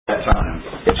time.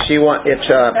 If she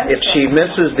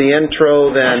misses the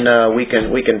intro, then we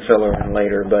can fill her in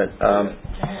later. But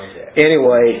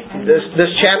anyway, this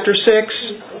chapter 6,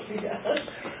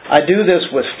 I do this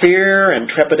with fear and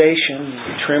trepidation,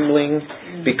 trembling,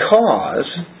 because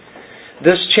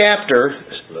this chapter,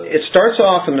 it starts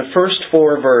off in the first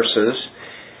 4 verses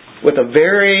with a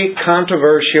very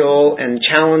controversial and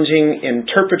challenging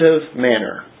interpretive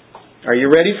manner. Are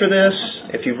you ready for this?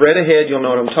 If you've read ahead, you'll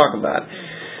know what I'm talking about.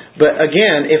 But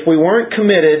again, if we weren't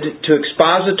committed to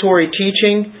expository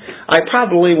teaching, I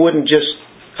probably just wouldn't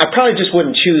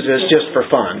choose this just for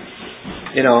fun.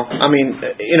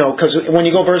 Because when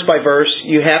you go verse by verse,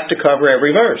 you have to cover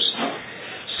every verse.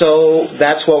 So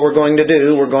that's what we're going to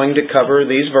do. We're going to cover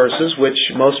these verses, which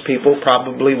most people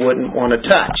probably wouldn't want to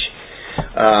touch.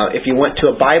 If you went to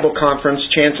a Bible conference,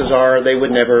 chances are they would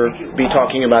never be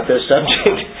talking about this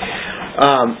subject.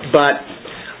 But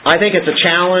I think it's a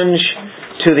challenge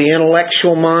to the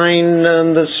intellectual mind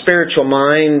and the spiritual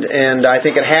mind, and I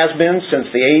think it has been since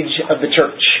the age of the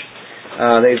church.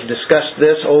 They've discussed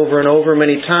this over and over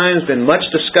many times, been much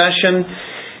discussion,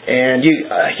 and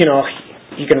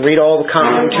you can read all the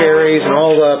commentaries and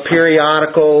all the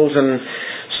periodicals and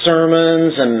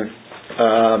sermons and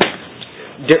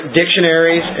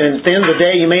dictionaries, and at the end of the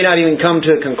day, you may not even come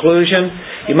to a conclusion.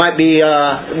 You might be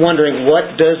wondering,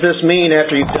 what does this mean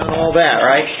after you've done all that,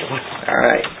 right? All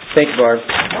right. Thank you, Barb.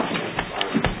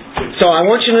 So I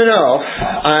want you to know,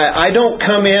 I don't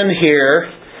come in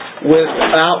here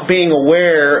without being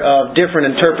aware of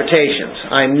different interpretations.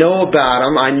 I know about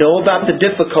them. I know about the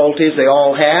difficulties they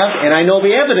all have, and I know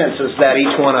the evidences that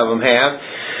each one of them have.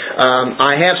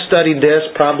 I have studied this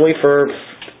probably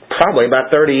about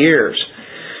 30 years.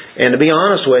 And to be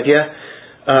honest with you,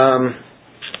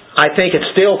 I think it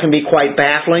still can be quite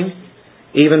baffling,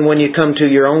 even when you come to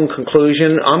your own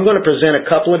conclusion. I'm going to present a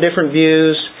couple of different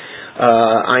views.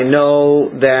 I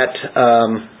know that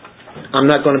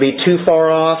I'm not going to be too far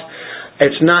off.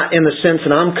 It's not in the sense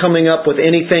that I'm coming up with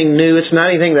anything new. It's not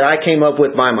anything that I came up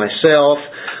with by myself.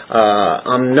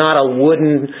 I'm not a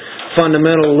wooden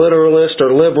fundamental literalist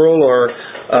or liberal or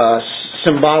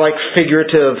symbolic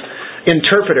figurative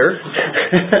interpreter.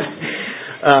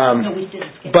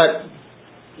 But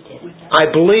I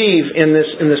believe in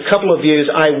this couple of views,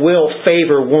 I will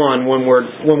favor one when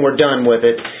we're done with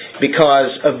it, because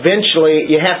eventually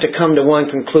you have to come to one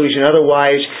conclusion.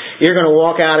 Otherwise, you're going to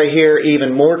walk out of here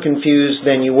even more confused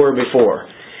than you were before.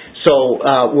 So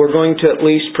we're going to at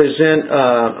least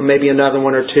present maybe another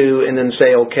one or two and then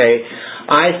say, okay,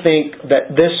 I think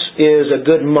that this is a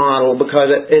good model because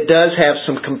it does have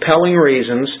some compelling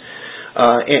reasons.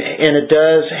 And it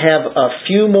does have a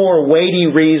few more weighty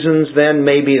reasons than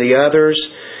maybe the others.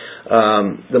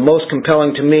 The most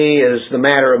compelling to me is the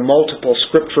matter of multiple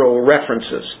scriptural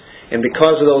references. And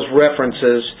because of those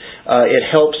references, it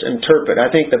helps interpret. I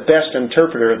think the best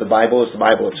interpreter of the Bible is the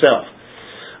Bible itself.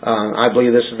 I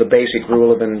believe this is the basic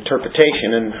rule of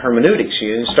interpretation and hermeneutics.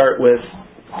 You start with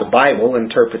the Bible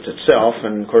interprets itself,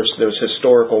 and of course there's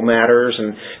historical matters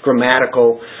and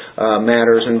grammatical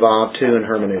matters involved too in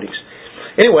hermeneutics.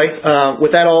 Anyway,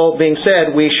 with that all being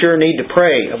said, we sure need to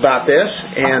pray about this,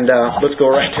 and let's go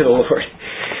right to the Lord.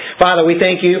 Father, we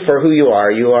thank you for who you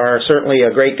are. You are certainly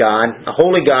a great God, a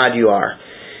holy God you are.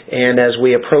 And as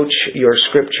we approach your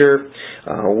Scripture,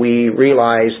 we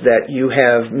realize that you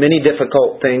have many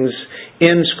difficult things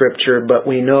in Scripture, but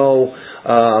we know,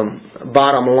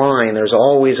 bottom line, there's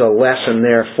always a lesson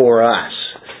there for us.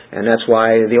 And that's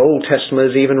why the Old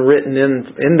Testament is even written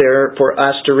in there for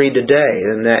us to read today,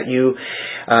 and that you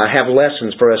have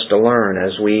lessons for us to learn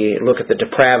as we look at the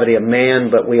depravity of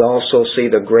man, but we also see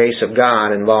the grace of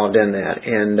God involved in that.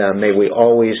 And may we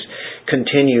always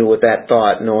continue with that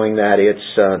thought, knowing that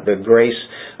it's the grace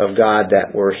of God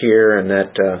that we're here and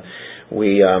that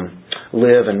we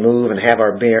live and move and have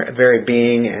our very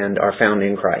being and are found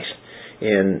in Christ.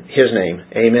 In His name,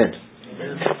 amen.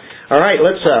 All right,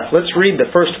 let's read the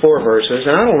first 4 verses,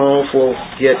 and I don't know if we'll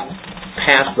get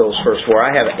past those first 4.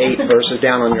 I have 8 verses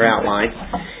down on your outline,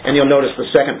 and you'll notice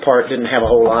the second part didn't have a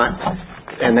whole lot,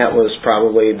 and that was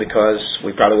probably because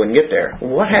we probably wouldn't get there.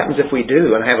 Well, what happens if we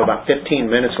do and have about 15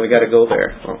 minutes and we got to go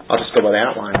there? Well, I'll just go by the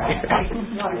outline.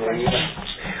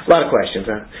 A lot of questions,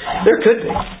 huh? There could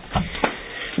be.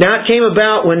 Now it came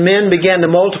about when men began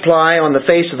to multiply on the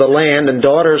face of the land, and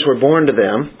daughters were born to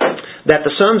them, that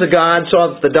the sons of God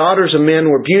saw that the daughters of men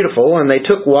were beautiful, and they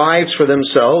took wives for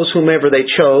themselves, whomever they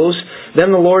chose.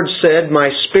 Then the Lord said, My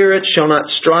spirit shall not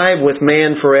strive with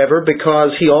man forever,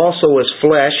 because he also is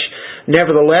flesh,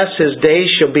 Nevertheless, his days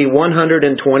shall be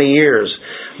 120 years.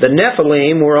 The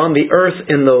Nephilim were on the earth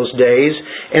in those days,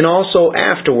 and also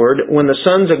afterward, when the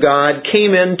sons of God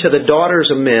came in to the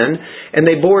daughters of men, and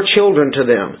they bore children to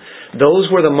them. Those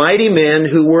were the mighty men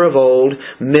who were of old,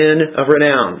 men of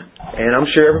renown. And I'm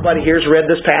sure everybody here has read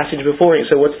this passage before. You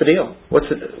say, what's the deal? What's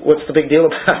the big deal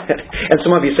about it? And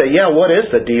some of you say, yeah, what is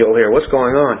the deal here? What's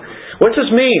going on? What's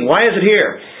this mean? Why is it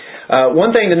here?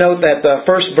 One thing to note that the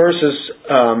first verses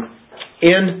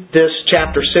in this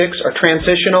chapter 6 are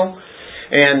transitional.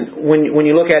 And when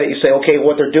you look at it, you say, okay,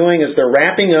 what they're doing is they're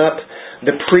wrapping up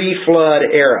the pre-flood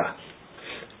era.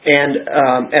 And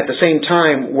at the same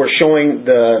time, we're showing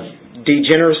the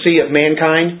degeneracy of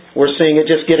mankind. We're seeing it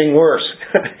just getting worse.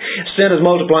 Sin is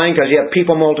multiplying because you have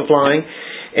people multiplying.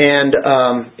 And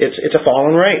it's a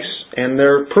fallen race. And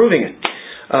they're proving it.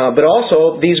 But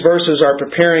also, these verses are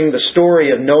preparing the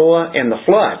story of Noah and the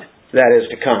flood that is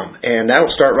to come. And that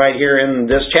will start right here in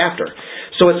this chapter.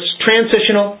 So it's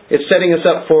transitional. It's setting us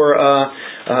up for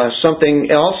something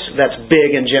else that's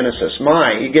big in Genesis.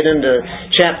 You get into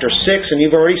chapter 6 and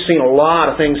you've already seen a lot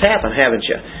of things happen, haven't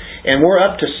you? And we're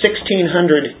up to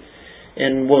 1656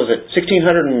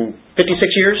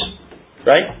 years,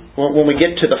 right? When we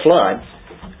get to the flood.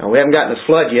 Now, we haven't gotten to the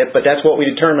flood yet, but that's what we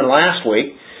determined last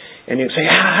week. And you say,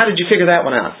 how did you figure that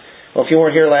one out? Well, if you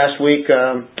weren't here last week,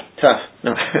 tough.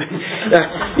 No,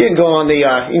 you can go on the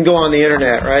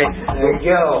internet, right? There you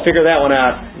go. Figure that one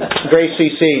out.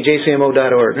 GraceCC,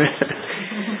 jcmo.org.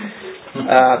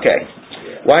 Okay.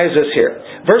 Why is this here?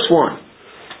 Verse 1.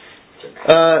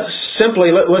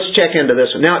 Simply, let's check into this.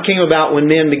 Now it came about when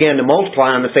men began to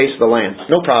multiply on the face of the land.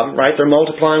 No problem, right? They're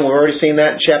multiplying. We've already seen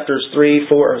that in chapter 4,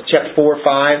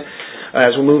 5.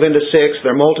 As we move into 6,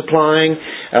 they're multiplying.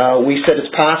 We said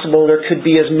it's possible there could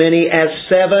be as many as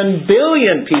 7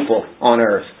 billion people on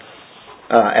earth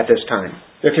at this time.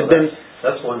 There could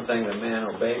That's one thing that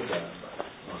man obeyed God.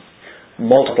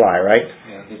 Multiply, right?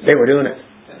 Yeah, they were doing it.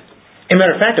 As a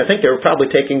matter of fact, I think they were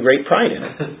probably taking great pride in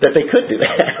it, that they could do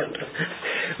that.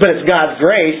 But it's God's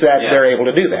grace that they're able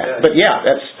to do that. But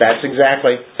that's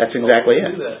exactly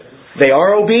it. They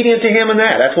are obedient to Him in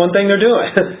that. That's one thing they're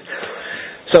doing.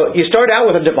 So you start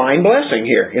out with a divine blessing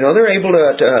here. They're able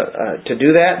to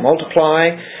do that,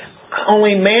 multiply.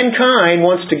 Only mankind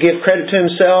wants to give credit to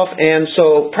himself, and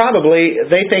so probably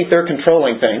they think they're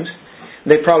controlling things.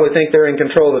 They probably think they're in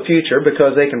control of the future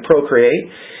because they can procreate.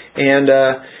 And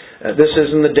this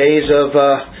is in the days of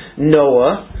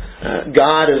Noah.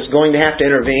 God is going to have to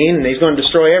intervene, and He's going to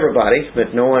destroy everybody,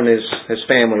 but no one is His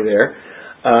family there.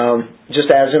 Just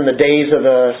as in the days of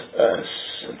the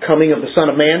coming of the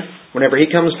Son of Man. Whenever He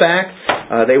comes back,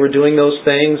 they were doing those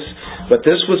things. But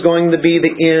this was going to be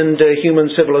the end of human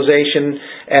civilization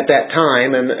at that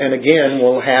time. And again,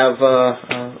 we'll have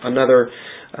another,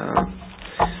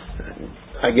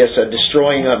 a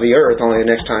destroying of the earth, only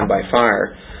the next time by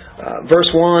fire.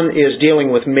 Verse 1 is dealing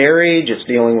with marriage. It's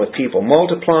dealing with people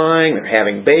multiplying. They're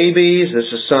having babies. This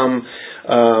is some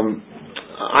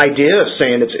idea of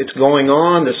saying it's going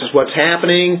on. This is what's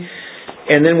happening.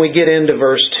 And then we get into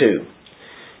verse 2.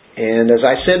 And as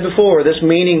I said before, this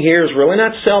meaning here is really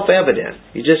not self-evident.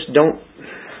 You just don't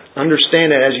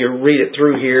understand it as you read it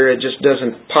through here. It just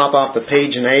doesn't pop off the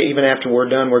page, and even after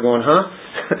we're done, we're going,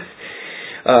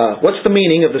 what's the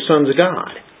meaning of the sons of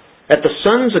God? At the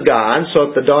sons of God,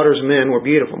 so if the daughters of men were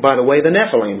beautiful. By the way, the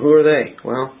Nephilim, who are they?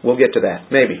 Well, we'll get to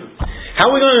that, maybe. How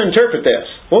are we going to interpret this?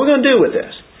 What are we going to do with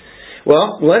this?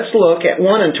 Well, let's look at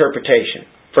one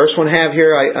interpretation. First one I have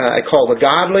here I call the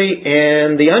godly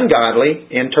and the ungodly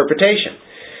interpretation.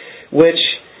 Which,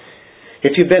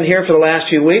 if you've been here for the last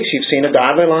few weeks, you've seen a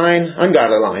godly line,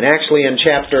 ungodly line. Actually, in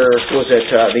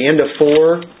the end of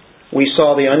 4, we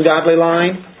saw the ungodly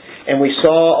line, and we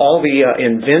saw all the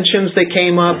inventions they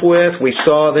came up with. We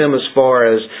saw them as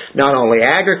far as not only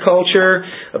agriculture,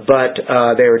 but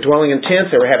they were dwelling in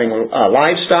tents. They were having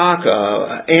livestock,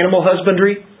 animal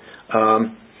husbandry.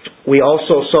 We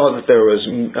also saw that there was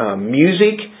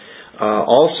music,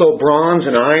 also bronze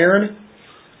and iron.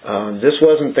 This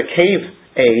wasn't the cave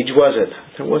age, was it?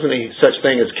 There wasn't any such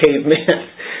thing as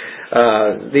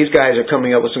cavemen. These guys are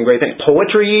coming up with some great things.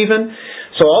 Poetry even.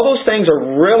 So all those things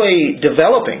are really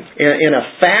developing in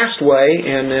a fast way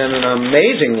and in an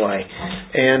amazing way.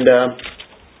 And,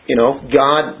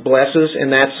 God blesses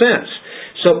in that sense.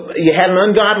 So you had an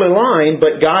ungodly line,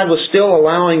 but God was still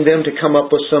allowing them to come up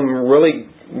with some really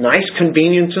nice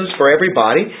conveniences for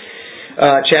everybody.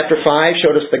 Chapter 5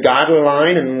 showed us the godly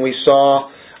line, and we saw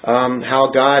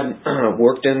how God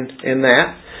worked in that.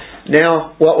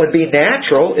 Now, what would be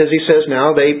natural is He says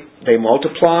now they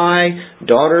multiply,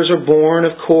 daughters are born,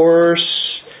 of course,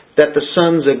 that the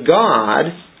sons of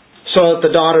God, so that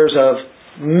the daughters of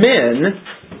men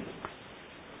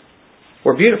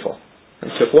were beautiful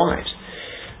and took wives.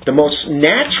 The most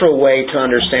natural way to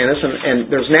understand this,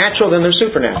 and there's natural, then there's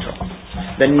supernatural.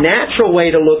 The natural way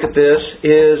to look at this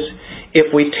is if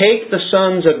we take the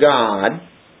sons of God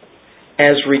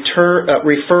as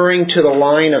referring to the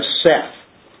line of Seth.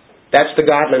 That's the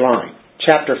godly line.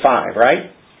 Chapter 5,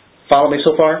 right? Follow me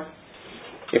so far?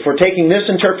 If we're taking this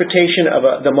interpretation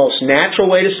of the most natural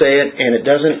way to say it, and it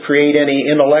doesn't create any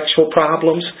intellectual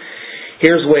problems,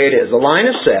 here's the way it is. The line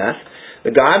of Seth,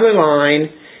 the godly line,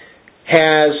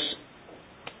 has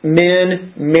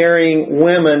men marrying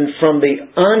women from the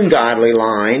ungodly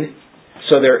line.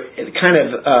 So they're kind of,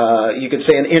 you could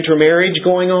say, an intermarriage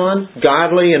going on,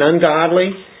 godly and ungodly,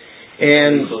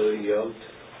 and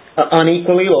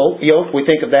unequally yoked. We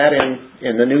think of that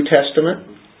in the New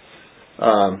Testament.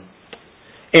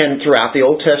 And throughout the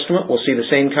Old Testament, we'll see the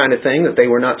same kind of thing, that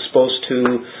they were not supposed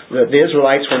to, that the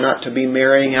Israelites were not to be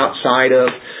marrying out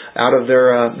of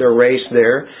their race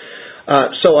there.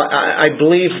 So I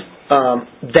believe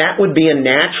that would be a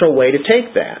natural way to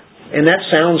take that. And that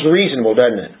sounds reasonable,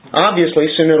 doesn't it?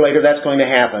 Obviously, sooner or later that's going to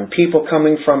happen. People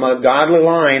coming from a godly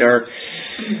line you're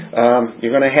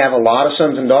going to have a lot of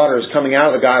sons and daughters coming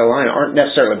out of the godly line aren't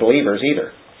necessarily believers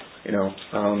either.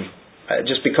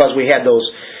 Just because we had those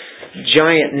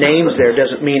giant names there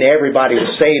doesn't mean everybody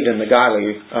was saved in the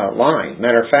godly line.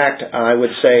 Matter of fact, I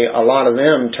would say a lot of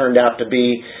them turned out to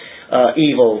be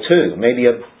evil too. Maybe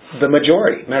the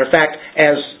majority. Matter of fact,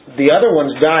 as the other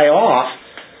ones die off,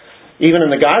 even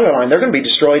in the godly line, they're going to be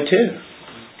destroyed too.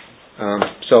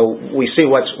 So we see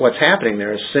what's happening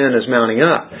there as sin is mounting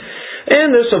up.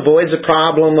 And this avoids the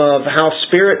problem of how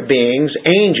spirit beings,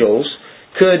 angels,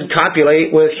 could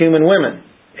copulate with human women.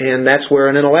 And that's where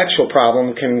an intellectual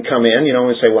problem can come in,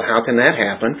 and say, well, how can that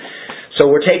happen? So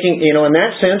we're taking, in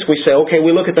that sense, we say, okay,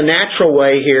 we look at the natural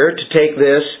way here to take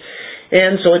this,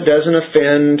 and so it doesn't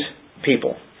offend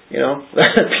people.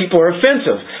 People are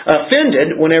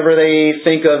offended whenever they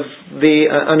think of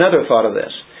another thought of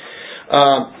this.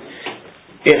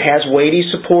 It has weighty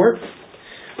support.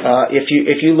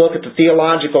 If you look at the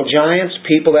theological giants,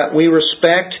 people that we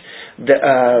respect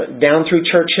down through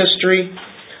church history,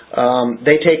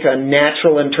 they take a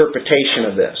natural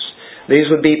interpretation of this. These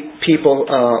would be people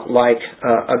like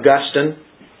Augustine,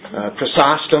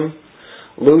 Chrysostom,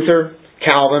 Luther,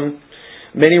 Calvin.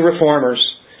 Many reformers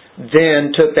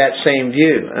then took that same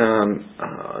view.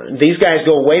 These guys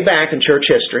go way back in church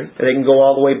history. They can go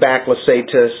all the way back, let's say,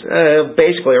 to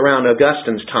basically around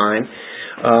Augustine's time.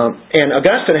 And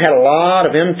Augustine had a lot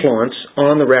of influence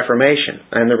on the Reformation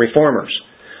and the Reformers.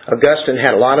 Augustine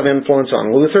had a lot of influence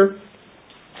on Luther.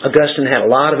 Augustine had a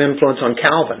lot of influence on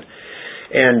Calvin.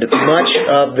 And much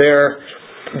of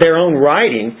their own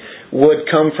writing would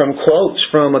come from quotes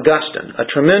from Augustine, a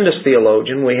tremendous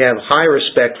theologian. We have high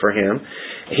respect for him.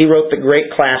 He wrote the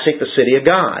great classic, The City of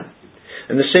God.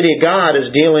 And The City of God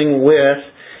is dealing with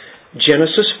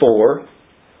Genesis 4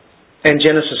 and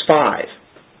Genesis 5.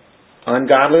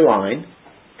 Ungodly line,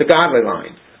 the godly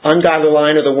line. Ungodly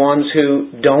line are the ones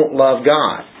who don't love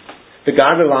God. The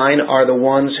godly line are the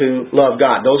ones who love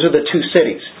God. Those are the two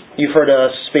cities. You've heard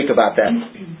us speak about that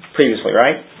previously,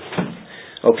 right?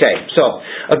 Okay, so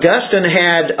Augustine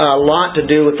had a lot to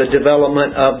do with the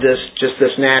development of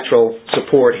this natural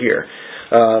support here.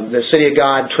 The City of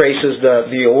God traces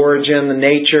the origin, the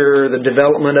nature, the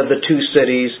development of the two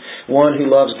cities, one who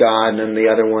loves God and the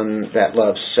other one that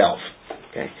loves self.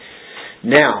 Okay.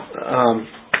 Now,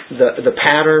 the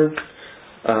pattern,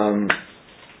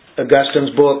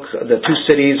 Augustine's book, the two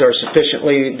cities are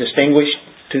sufficiently distinguished.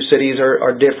 Two cities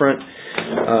are different.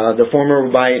 The former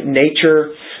were by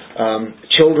nature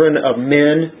children of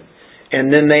men,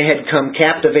 and then they had come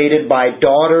captivated by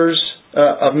daughters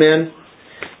of men.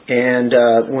 And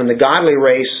when the godly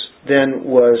race then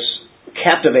was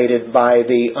captivated by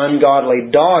the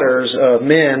ungodly daughters of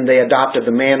men, they adopted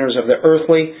the manners of the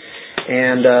earthly,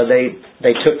 and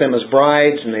they took them as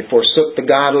brides, and they forsook the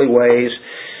godly ways,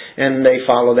 and they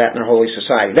follow that in their holy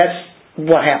society. That's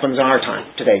what happens in our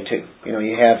time today too.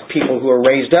 You have people who are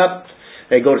raised up,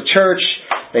 they go to church,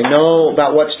 they know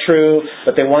about what's true,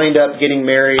 but they wind up getting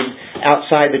married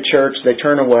outside the church, they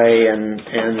turn away, and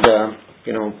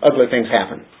ugly things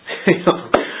happen.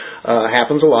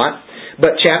 Happens a lot.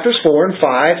 But chapters 4 and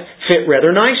 5 fit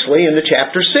rather nicely into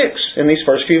chapter 6 in these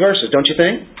first few verses, don't you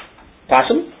think?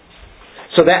 Possible?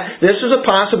 So this is a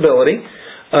possibility.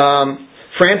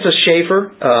 Francis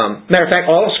Schaeffer, matter of fact,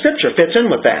 all of Scripture fits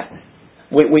in with that.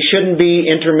 We shouldn't be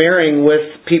intermarrying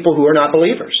with people who are not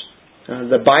believers.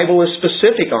 The Bible is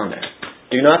specific on that.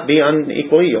 Do not be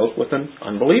unequally yoked with an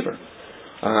unbeliever.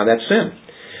 That's sin.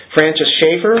 Francis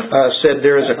Schaeffer said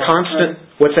there is a constant...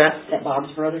 What's that? That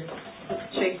Bob's brother?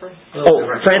 Schaeffer. Oh,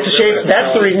 Francis Schaeffer.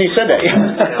 That's the reason he said that.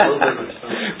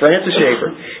 Francis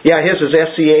Schaeffer. Yeah, his is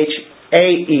Schaeffer.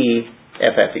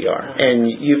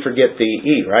 And you forget the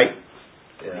E, right?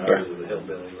 Yeah, those are the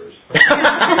hillbilly verse.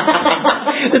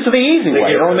 It's the easy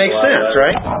way. It all makes sense,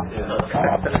 right?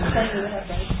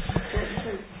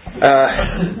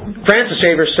 Francis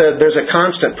Schaeffer said there's a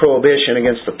constant prohibition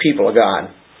against the people of God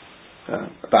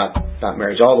about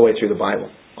marriage all the way through the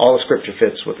Bible. All the Scripture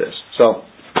fits with this. So,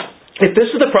 if this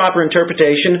is the proper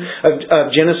interpretation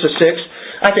of Genesis 6,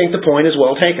 I think the point is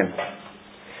well taken.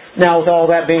 Now, with all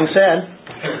that being said,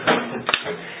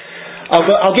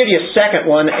 I'll give you a second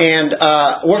one, and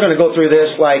we're going to go through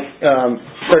this like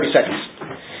 30 seconds.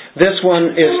 This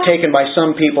one is taken by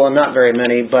some people, and not very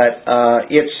many, but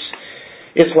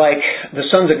it's like the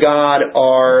sons of God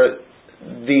are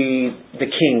the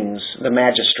kings, the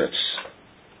magistrates,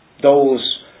 those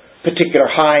particular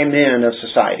high men of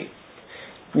society.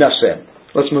 Enough said.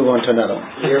 Let's move on to another one.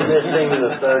 You're missing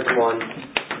the third one.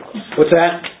 What's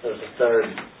that? There's a third.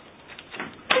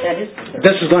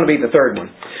 This is going to be the third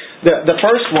one. The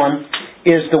first one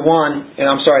is the one, and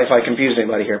I'm sorry if I confused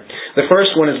anybody here. The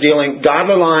first one is dealing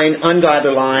godly line,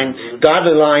 ungodly line. Mm-hmm.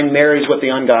 Godly line marries with the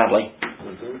ungodly.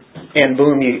 Mm-hmm. And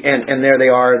boom, and there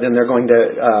they are. Then they're going to,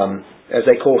 as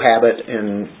they cohabit,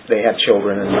 and they have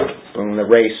children, and boom, the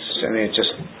race. I mean, it's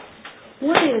just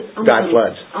God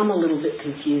floods. I'm a little bit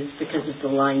confused because of the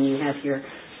line you have here.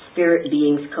 Spirit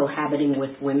beings cohabiting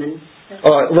with women.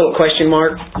 A little question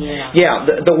mark? Yeah. Yeah,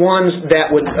 the ones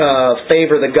that would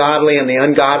favor the godly and the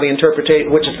ungodly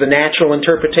interpretation, which is the natural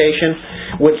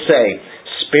interpretation, would say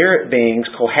spirit beings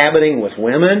cohabiting with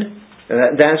women.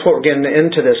 That's what we're getting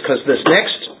into this, because this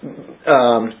next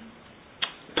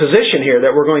position here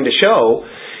that we're going to show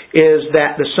is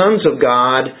that the sons of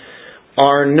God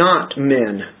are not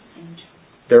men.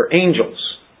 They're angels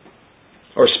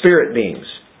or spirit beings.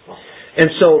 And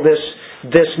so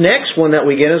this next one that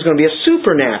we get is going to be a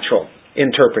supernatural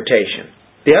interpretation.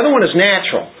 The other one is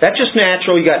natural. That's just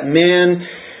natural. You got men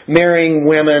marrying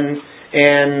women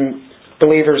and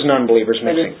believers and unbelievers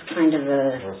mixing. But it's kind of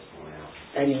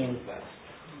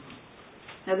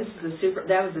Now this is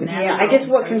that was the natural. Yeah, I guess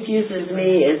what confuses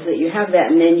me is that you have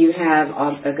that, and then you have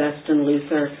Augustine,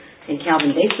 Luther, and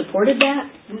Calvin. They supported that?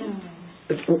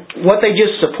 What they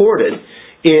just supported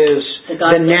is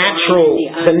the natural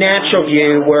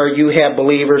view where you have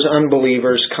believers,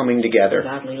 unbelievers coming together.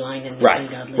 Godly line and right,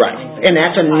 ungodly right, line. and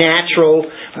that's a natural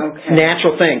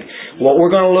thing. What we're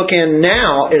going to look in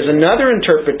now is another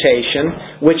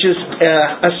interpretation, which is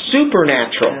a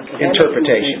supernatural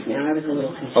interpretation. Now I was a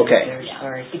little confused there.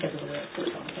 Sorry.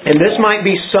 And this might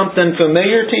be something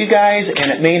familiar to you guys, and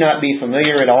it may not be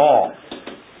familiar at all.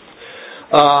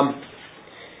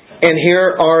 And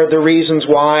here are the reasons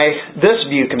why this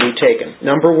view can be taken.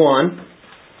 Number one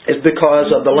is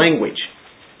because of the language,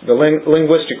 the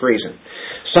linguistic reason.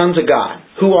 Sons of God.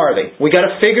 Who are they? We got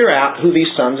to figure out who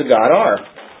these sons of God are.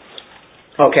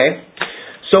 Okay.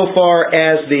 So far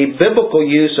as the biblical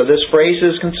use of this phrase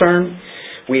is concerned,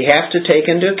 we have to take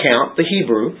into account the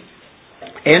Hebrew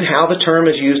and how the term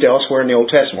is used elsewhere in the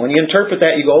Old Testament. When you interpret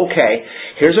that, you go, okay,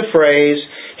 here's a phrase,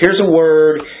 here's a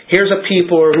word, here's a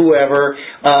people or whoever.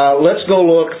 Let's go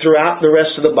look throughout the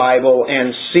rest of the Bible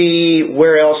and see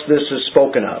where else this is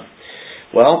spoken of.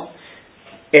 Well,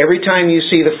 every time you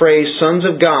see the phrase sons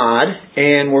of God,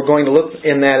 and we're going to look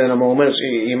in that in a moment,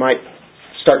 you might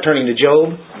start turning to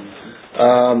Job.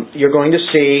 You're going to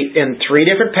see in 3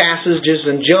 different passages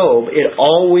in Job, it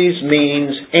always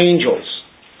means angels.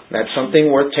 That's something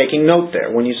worth taking note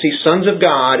there. When you see sons of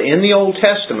God in the Old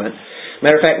Testament,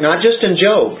 matter of fact, not just in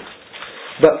Job,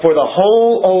 but for the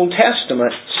whole Old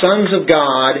Testament, sons of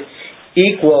God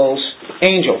equals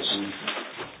angels.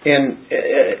 And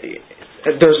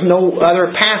there's no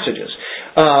other passages.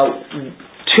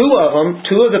 Two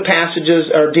of the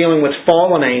passages are dealing with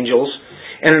fallen angels,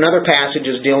 and another passage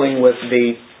is dealing with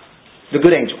the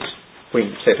good angels.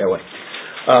 We can say it that way.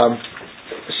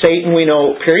 Satan, we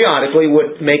know, periodically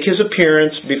would make his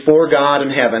appearance before God in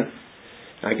heaven.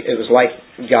 It was like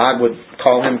God would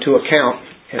call him to account,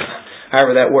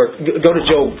 however that worked. Go to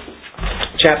Job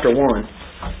chapter 1,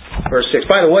 verse 6.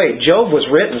 By the way, Job was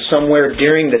written somewhere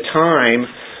during the time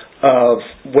of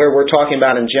where we're talking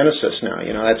about in Genesis now.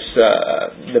 You know, that's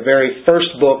the very first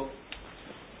book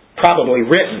probably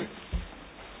written,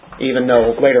 even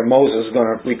though later Moses is going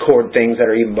to record things that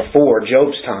are even before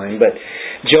Job's time. But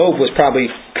Job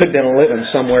could have been living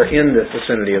somewhere in the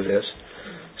vicinity of this.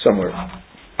 Somewhere.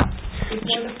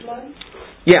 Before the flood?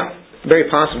 Yeah. Very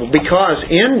possible. Because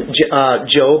in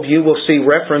Job, you will see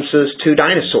references to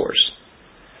dinosaurs.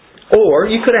 Or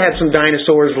you could have had some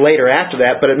dinosaurs later after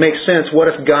that, but it makes sense. What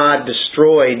if God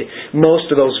destroyed most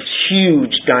of those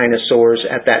huge dinosaurs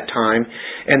at that time,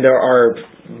 and there are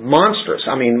monstrous,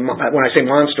 I mean, when I say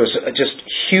monstrous, just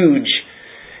huge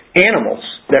animals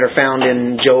that are found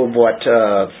in Job,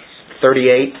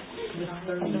 38?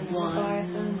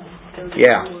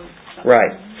 Yeah,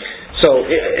 right. So,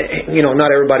 not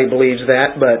everybody believes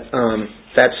that, but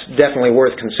that's definitely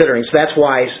worth considering. So that's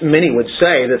why many would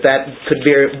say that could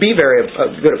be very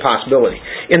good a possibility.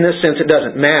 In this sense, it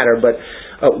doesn't matter, but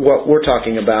what we're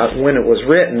talking about, when it was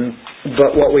written,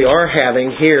 but what we are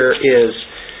having here is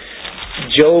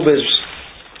Job is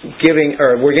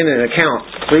we're getting an account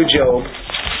through Job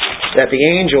that the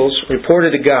angels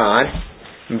reported to God.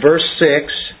 In verse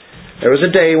 6, there was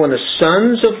a day when the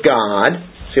sons of God,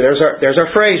 see, there's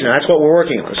our phrase now. That's what we're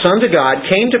working on. The sons of God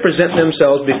came to present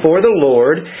themselves before the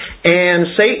Lord, and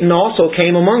Satan also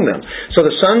came among them. So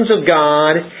the sons of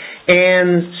God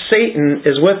and Satan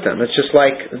is with them. It's just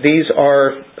like these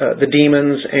are the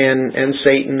demons and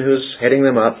Satan who's heading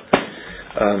them up.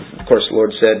 Of course, the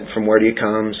Lord said, "From where do you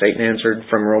come?" Satan answered,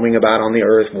 "From roaming about on the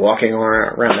earth, walking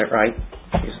around it," right?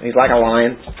 He's like a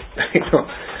lion,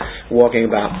 walking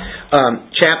about.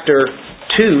 Chapter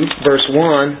 2, verse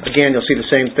 1, again, you'll see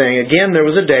the same thing. Again, there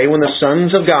was a day when the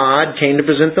sons of God came to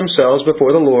present themselves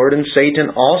before the Lord, and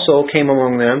Satan also came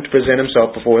among them to present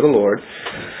himself before the Lord.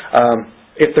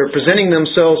 If they're presenting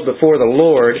themselves before the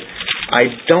Lord,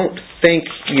 I don't think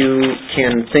you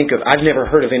can think of, I've never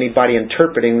heard of anybody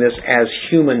interpreting this as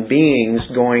human beings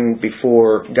going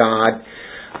before God.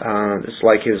 It's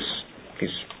like he's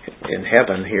in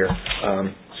heaven here.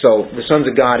 So the sons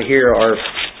of God here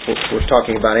we're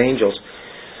talking about angels.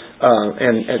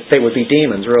 And they would be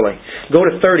demons, really. Go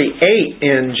to 38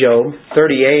 in Job,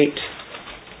 38,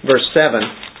 verse 7.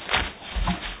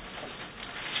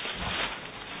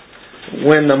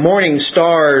 When the morning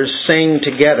stars sang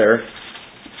together,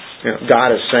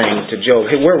 God is saying to Job,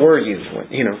 "Hey, where were you?"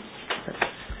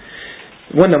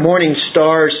 When the morning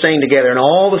stars sang together, and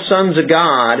all the sons of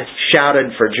God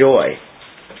shouted for joy.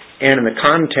 And in the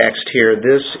context here,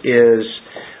 this is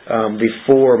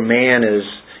before man is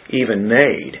even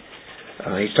made.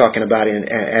 He's talking about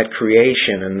at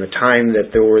creation and the time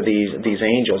that there were these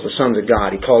angels, the sons of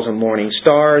God. He calls them morning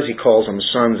stars. He calls them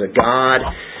sons of God.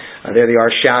 There they are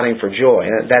shouting for joy.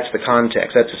 And that's the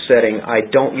context. That's the setting. I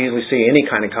don't usually see any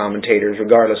kind of commentators,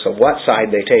 regardless of what side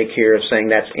they take here, of saying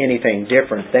that's anything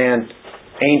different than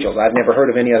angels. I've never heard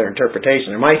of any other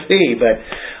interpretation. There might be, but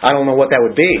I don't know what that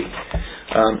would be.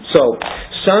 So,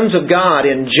 sons of God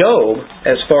in Job,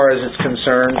 as far as it's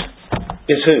concerned,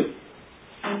 is who?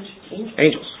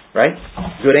 Angels, right?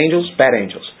 Good angels, bad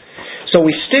angels. So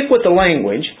we stick with the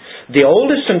language. The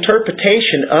oldest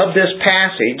interpretation of this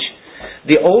passage,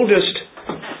 the oldest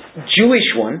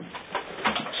Jewish one,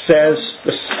 says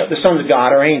the sons of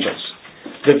God are angels.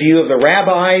 The view of the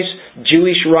rabbis,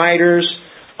 Jewish writers,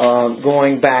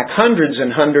 going back hundreds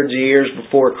and hundreds of years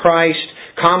before Christ,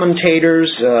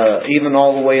 commentators, even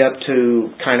all the way up to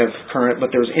kind of current,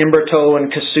 but there was Imberto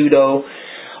and Casudo,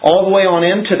 all the way on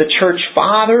into the church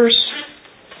fathers.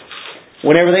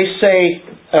 Whenever they say,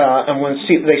 and when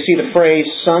they see the phrase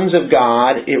 "sons of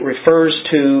God," it refers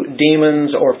to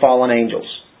demons or fallen angels,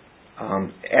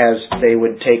 as they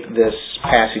would take this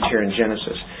passage here in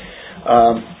Genesis.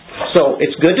 So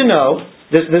it's good to know.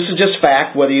 This is just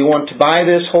fact, whether you want to buy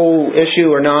this whole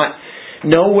issue or not.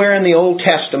 Nowhere in the Old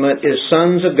Testament is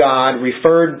sons of God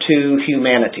referred to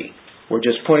humanity. We're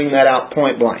just putting that out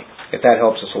point blank, if that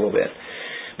helps us a little bit.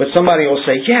 But somebody will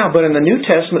say, yeah, but in the New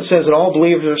Testament it says that all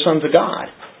believers are sons of God.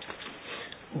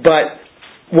 But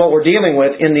what we're dealing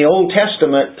with, in the Old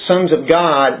Testament, sons of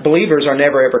God, believers are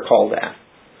never ever called that.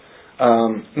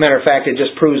 Matter of fact, it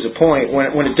just proves the point.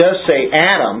 When it does say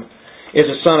Adam is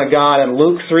a son of God in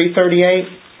Luke 3:38,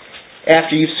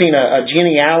 after you've seen a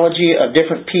genealogy of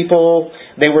different people,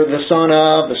 they were the son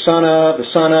of, the son of, the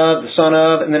son of, the son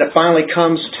of, and then it finally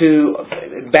comes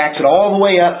to, backs it all the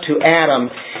way up to Adam,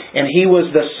 and he was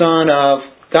the son of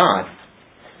God,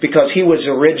 because he was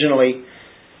originally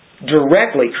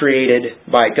directly created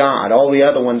by God. All the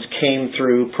other ones came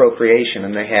through procreation,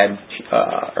 and they had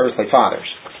earthly fathers.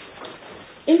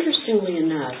 Interestingly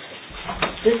enough,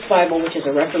 this Bible, which is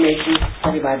a Reformation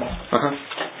study Bible,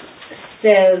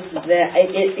 says that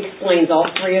it explains all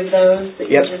three of those that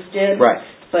you just did. Right.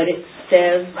 But it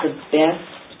says the best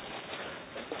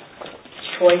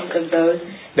choice of those.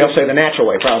 They'll say the natural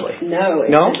way, probably. No?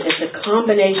 It's a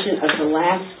combination of the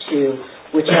last two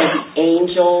which are the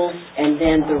angels, and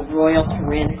then the royal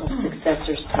tyrannical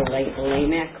successors to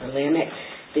Lamech,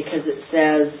 because it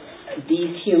says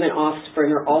these human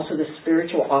offspring are also the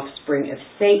spiritual offspring of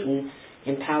Satan,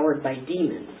 empowered by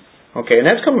demons. Okay, and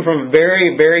that's coming from a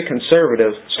very, very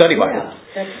conservative study Bible.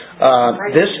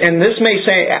 This may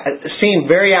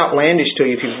seem very outlandish to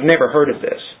you if you've never heard of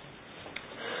this.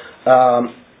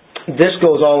 This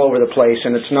goes all over the place,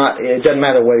 and it doesn't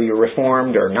matter whether you're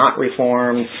Reformed or not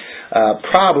Reformed.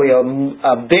 Probably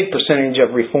a big percentage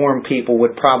of Reformed people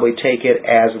would probably take it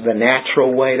as the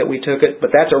natural way that we took it,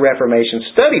 but that's a Reformation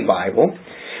study Bible,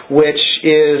 which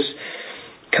is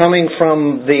coming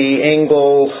from the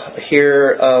angle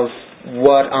here of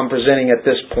what I'm presenting at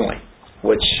this point,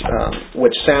 which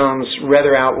sounds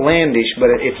rather outlandish, but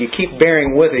if you keep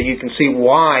bearing with it, you can see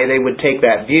why they would take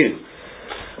that view.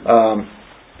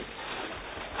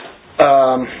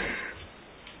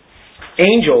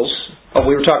 Angels,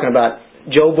 we were talking about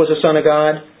Job was a son of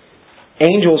God.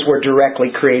 Angels were directly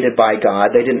created by God.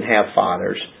 They didn't have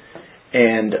fathers.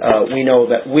 And we know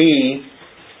that we,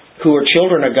 who are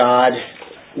children of God,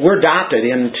 we're adopted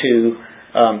into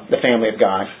the family of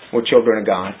God. We're children of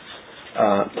God.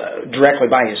 Directly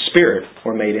by His Spirit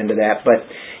we're made into that. But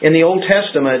in the Old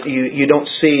Testament, you don't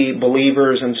see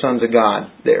believers and sons of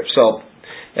God there. So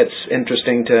it's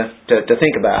interesting to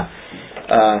think about.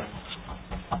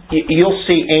 You'll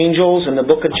see angels in the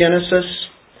book of Genesis.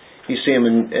 You see them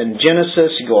in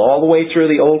Genesis. You go all the way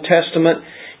through the Old Testament.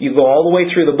 You go all the way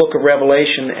through the book of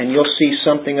Revelation, and you'll see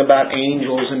something about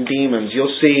angels and demons.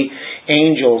 You'll see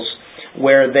angels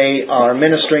where they are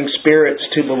ministering spirits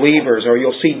to believers, or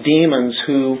you'll see demons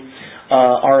who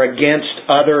are against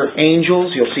other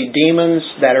angels. You'll see demons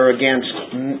that are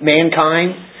against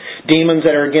mankind. Demons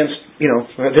that are against,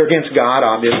 they're against God,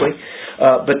 obviously.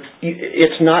 But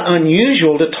it's not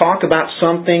unusual to talk about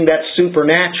something that's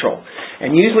supernatural.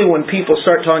 And usually when people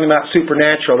start talking about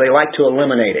supernatural, they like to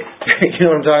eliminate it. You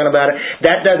know what I'm talking about?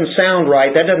 That doesn't sound right.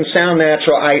 That doesn't sound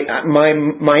natural.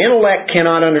 My intellect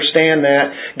cannot understand that.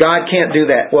 God can't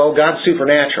do that. Well, God's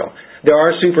supernatural. There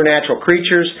are supernatural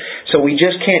creatures, so we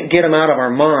just can't get them out of our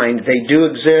mind. They do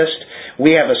exist.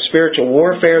 We have a spiritual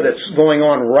warfare that's going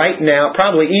on right now.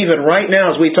 Probably even right now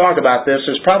as we talk about this,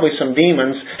 there's probably some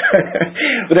demons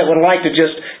that would like to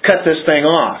just cut this thing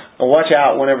off. Well, watch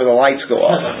out whenever the lights go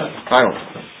off. I don't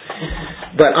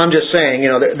know. But I'm just saying,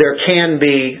 there can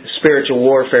be spiritual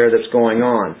warfare that's going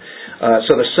on.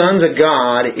 So the sons of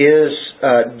God is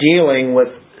dealing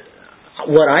with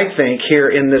what I think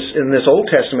here in this Old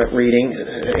Testament reading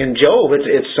in Job.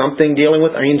 It's something dealing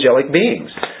with angelic beings.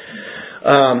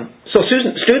 So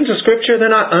students of Scripture, they're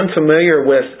not unfamiliar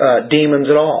with demons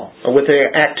at all, or with the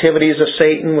activities of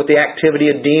Satan, with the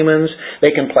activity of demons.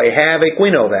 They can play havoc.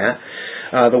 We know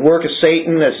that. The work of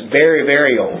Satan is very,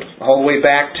 very old, all the way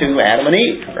back to Adam and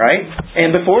Eve, right?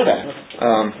 And before that,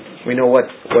 we know what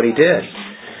he did.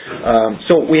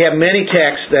 So we have many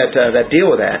texts that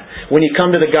deal with that. When you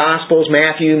come to the Gospels,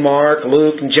 Matthew, Mark,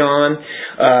 Luke, and John,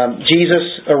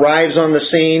 Jesus arrives on the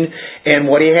scene, and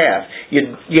what do you have?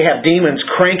 You have demons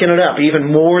cranking it up even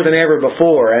more than ever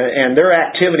before, and their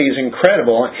activity is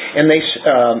incredible, and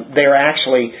they're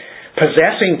actually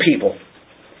possessing people,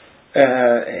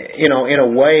 in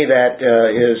a way that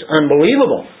is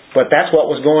unbelievable. But that's what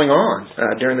was going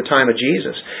on during the time of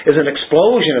Jesus, is an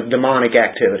explosion of demonic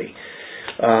activity.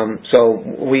 So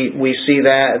we see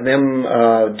that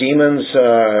demons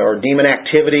or demon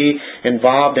activity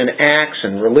involved in acts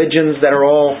and religions that are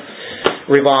all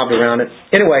revolved around it.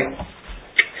 Anyway,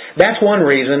 that's one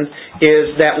reason,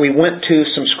 is that we went to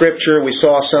some Scripture, we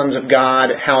saw sons of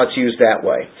God, how it's used that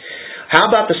way. How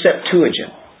about the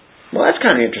Septuagint? Well, that's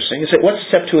kind of interesting. You say, what's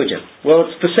the Septuagint? Well,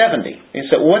 it's the 70. You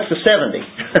say, what's the 70?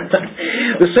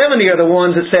 The 70 are the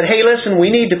ones that said, hey, listen, we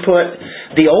need to put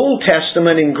the Old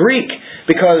Testament in Greek,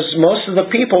 because most of the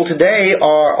people today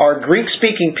are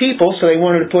Greek-speaking people, so they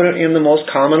wanted to put it in the most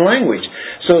common language.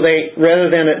 So they, rather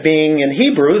than it being in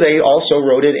Hebrew, they also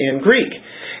wrote it in Greek.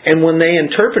 And when they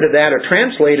interpreted that or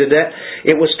translated that,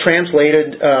 it was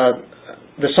translated,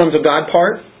 the sons of God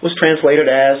part was translated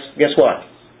as, guess what?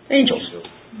 Angels.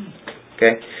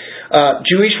 Okay.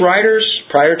 Jewish writers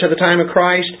prior to the time of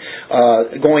Christ,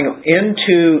 going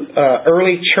into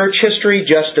early church history,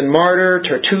 Justin Martyr,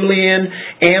 Tertullian,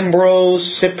 Ambrose,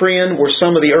 Cyprian were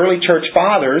some of the early church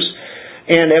fathers,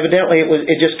 and evidently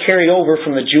it just carried over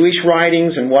from the Jewish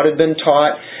writings and what had been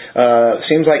taught.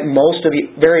 Seems like most of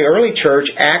the very early church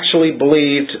actually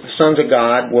believed the sons of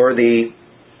God were the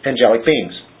angelic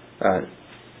beings,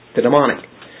 the demonic.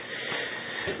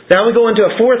 Now we go into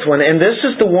a fourth one, and this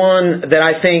is the one that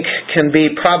I think can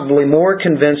be probably more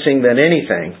convincing than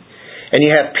anything. And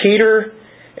you have Peter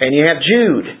And you have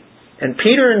Jude. And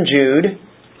Peter and Jude,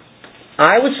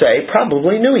 I would say,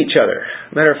 probably knew each other.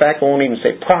 Matter of fact, I won't even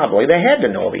say probably. They had to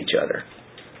know of each other.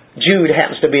 Jude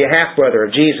happens to be a half-brother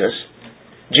of Jesus.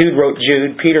 Jude wrote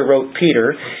Jude. Peter wrote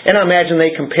Peter. And I imagine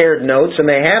they compared notes, and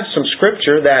they have some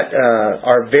scripture that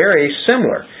are very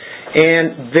similar.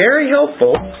 And very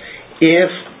helpful if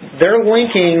they're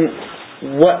linking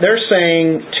what they're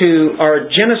saying to our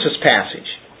Genesis passage.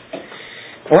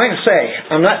 Well, like I say,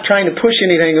 I'm not trying to push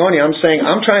anything on you. I'm saying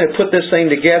I'm trying to put this thing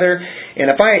together,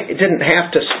 and if I didn't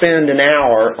have to spend an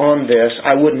hour on this,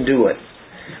 I wouldn't do it.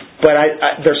 But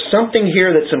there's something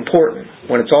here that's important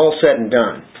when it's all said and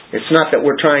done. It's not that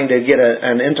we're trying to get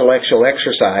an intellectual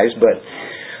exercise, but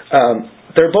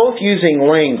they're both using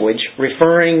language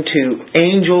referring to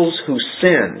angels who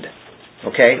sinned.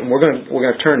 Okay, and we're going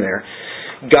to turn there.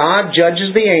 God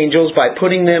judges the angels by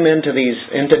putting them into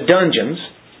dungeons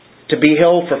to be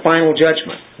held for final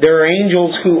judgment. There are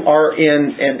angels who are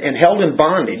in held in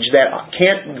bondage that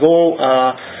can't go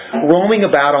roaming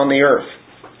about on the earth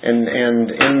and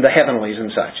in the heavenlies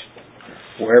and such,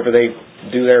 wherever they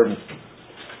do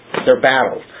their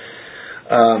battle.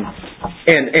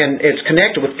 And it's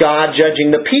connected with God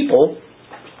judging the people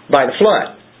by the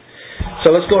flood.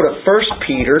 So let's go to 1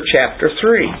 Peter chapter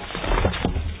 3.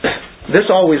 This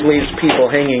always leaves people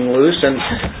hanging loose, and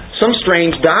some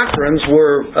strange doctrines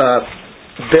were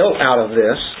built out of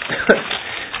this,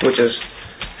 which is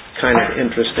kind of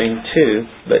interesting too.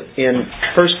 But in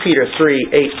 1 Peter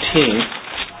 3:18,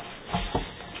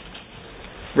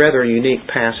 rather unique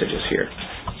passages here.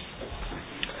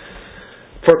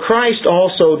 For Christ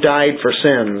also died for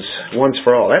sins once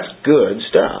for all. That's good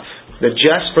stuff. The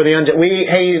just for the unjust.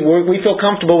 We feel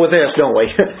comfortable with this, don't we?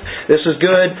 This is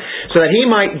good. So that He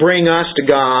might bring us to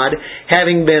God,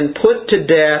 having been put to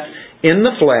death in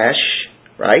the flesh,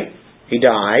 right? He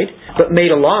died, but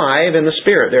made alive in the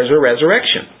Spirit. There's a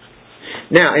resurrection.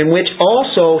 Now, in which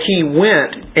also He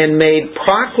went and made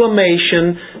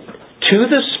proclamation to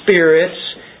the spirits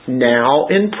now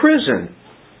in prison.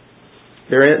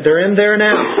 They're in there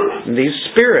now. And these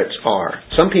spirits are.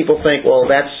 Some people think, well,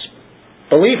 that's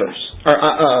believers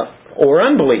or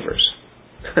unbelievers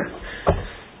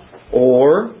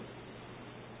or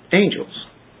angels,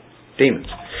 demons,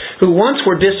 who once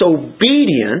were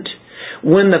disobedient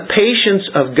when the patience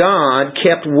of God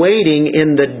kept waiting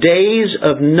in the days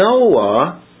of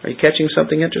Noah. Are you catching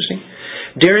something interesting?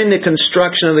 During the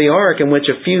construction of the ark, in which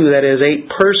a few, that is 8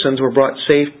 persons, were brought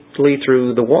safely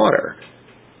through the water.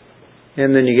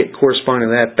 And then you get corresponding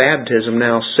to that, baptism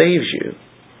now saves you.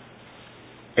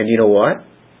 And you know what?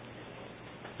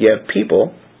 You have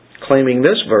people claiming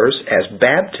this verse as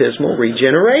baptismal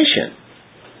regeneration.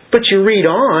 But you read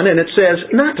on and it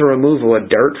says, not the removal of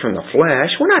dirt from the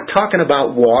flesh. We're not talking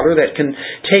about water that can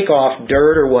take off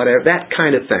dirt or whatever, that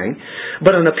kind of thing.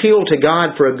 But an appeal to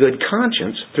God for a good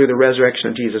conscience through the resurrection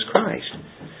of Jesus Christ.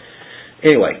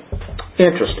 Anyway,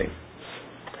 interesting.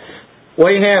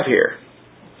 What do you have here?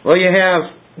 Well, you have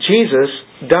Jesus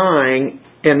dying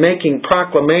and making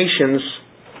proclamation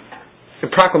to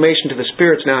the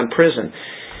spirits now in prison.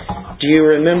 Do you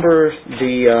remember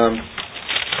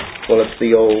it's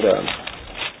the old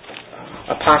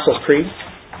Apostles' Creed,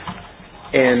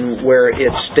 and where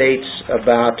it states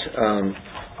about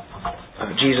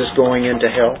Jesus going into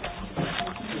hell?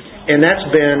 And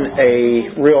that's been a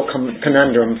real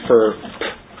conundrum for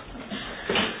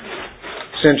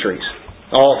centuries,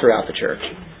 all throughout the church.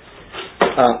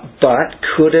 But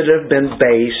could it have been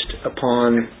based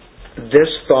upon this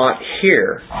thought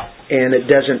here, and it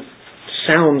doesn't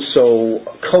sound so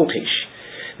cultish?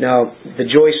 Now, the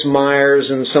Joyce Myers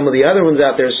and some of the other ones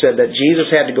out there said that Jesus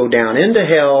had to go down into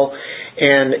hell,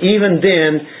 and even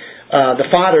then, the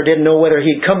Father didn't know whether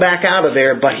He'd come back out of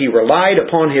there, but He relied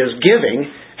upon His giving.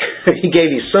 He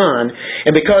gave His Son,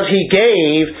 and because He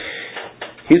gave,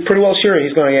 He's pretty well sure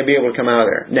He's going to be able to come out of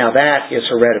there. Now, that is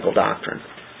heretical doctrine.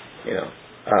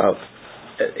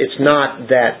 It's not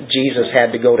that Jesus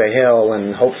had to go to hell and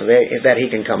hope that He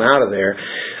can come out of there.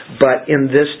 But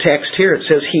in this text here, it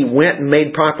says He went and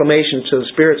made proclamation to the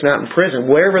spirits not in prison.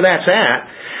 Wherever that's at,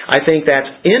 I think that's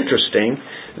interesting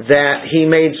that He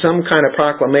made some kind of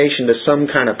proclamation to some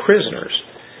kind of prisoners.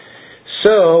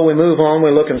 So we move on, we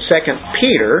look in 2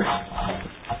 Peter.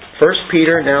 1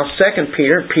 Peter, now 2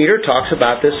 Peter. Peter talks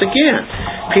about this again.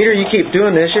 Peter, you keep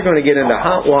doing this, you're going to get into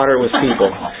hot water with people.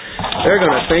 They're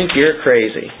going to think you're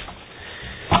crazy.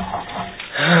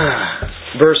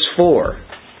 Verse 4.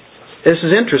 This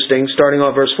is interesting, starting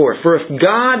off verse 4. For if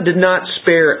God did not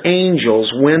spare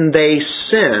angels when they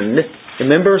sinned,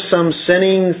 remember some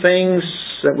sinning things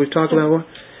that we've talked about before?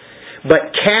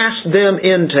 But cast them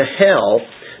into hell,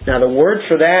 Now the word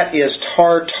for that is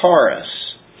Tartarus.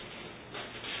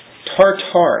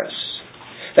 Tartarus.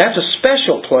 That's a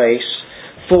special place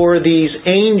for these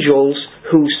angels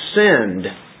who sinned.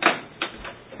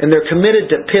 And they're committed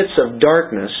to pits of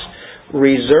darkness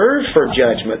reserved for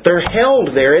judgment. They're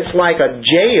held there. It's like a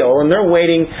jail, and they're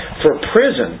waiting for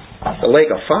prison, the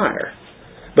lake of fire.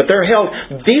 But they're held.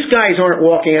 These guys aren't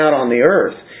walking out on the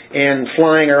earth and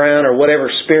flying around or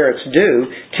whatever spirits do,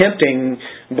 tempting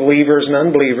believers and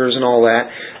unbelievers and all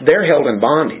that. They're held in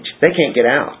bondage. They can't get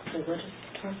out.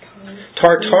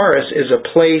 Tartarus is a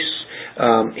place,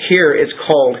 here it's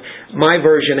called, my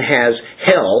version has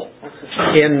hell.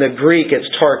 In the Greek it's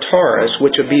Tartarus,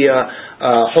 which would be a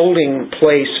holding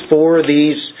place for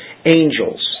these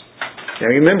angels. Now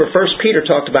remember, 1 Peter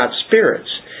talked about spirits.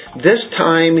 This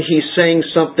time he's saying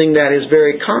something that is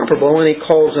very comparable, and he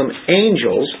calls them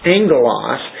angels,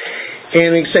 angelos.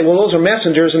 And we can say, well, those are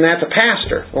messengers and that's a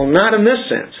pastor. Well, not in this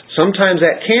sense. Sometimes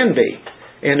that can be,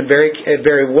 and it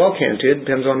very well can too. It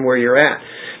depends on where you're at.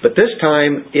 But this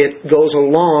time it goes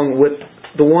along with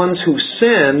the ones who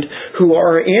sinned, who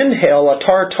are in hell, a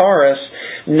Tartarus,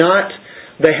 not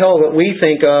the hell that we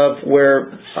think of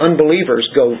where unbelievers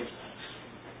go,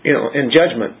 in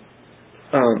judgment.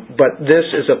 But this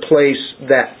is a place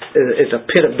that is a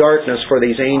pit of darkness for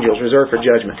these angels, reserved for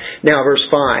judgment. Now, verse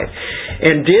 5.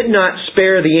 And did not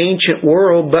spare the ancient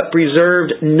world, but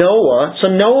preserved Noah. So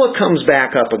Noah comes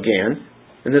back up again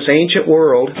in this ancient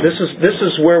world. This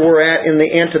is where we're at in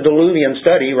the antediluvian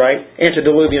study, right?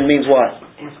 Antediluvian means what?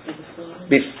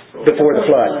 Before the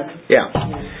flood. Yeah.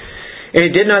 And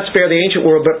he did not spare the ancient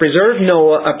world, but preserved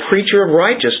Noah, a preacher of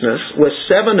righteousness, with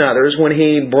 7 others when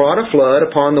he brought a flood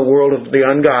upon the world of the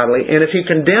ungodly. And if he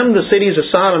condemned the cities of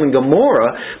Sodom and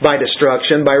Gomorrah by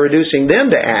destruction, by reducing them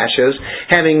to ashes,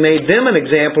 having made them an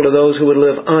example to those who would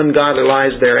live ungodly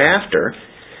lives thereafter.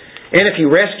 And if he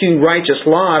rescued righteous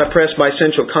Lot, oppressed by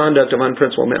sensual conduct of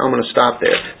unprincipled men. I'm going to stop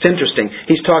there. It's interesting.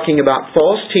 He's talking about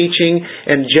false teaching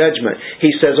and judgment.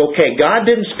 He says, okay, God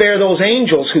didn't spare those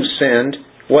angels who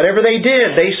sinned. Whatever they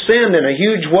did, they sinned in a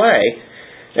huge way.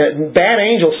 Bad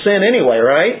angels sin anyway,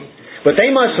 right? But they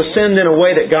must have sinned in a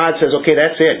way that God says, okay,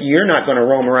 that's it. You're not going to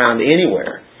roam around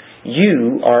anywhere.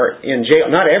 You are in jail.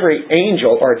 Not every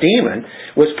angel or demon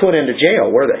was put into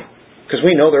jail, were they? Because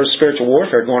we know there's spiritual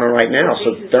warfare going on right now,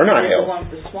 so they're not held.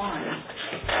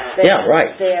 Yeah,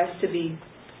 right. They have to be,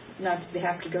 not to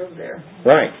have to go there.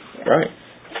 Right, right.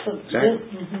 So Exactly.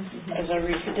 as I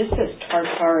read, this says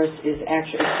Tartarus is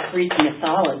actually Greek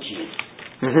mythology.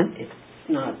 It's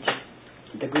not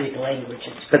the Greek language.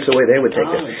 That's the way they would take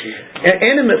it.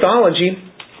 And in mythology,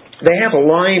 they have a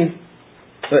line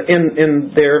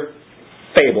in their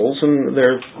fables and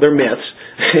their myths,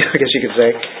 I guess you could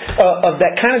say,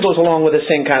 that kind of goes along with the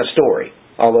same kind of story.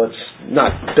 Although it's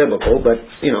not biblical, but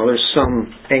there's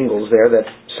some angles there that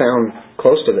sound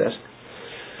close to this.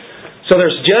 So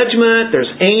there's judgment,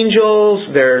 there's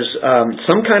angels, there's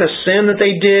some kind of sin that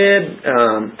they did.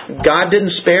 God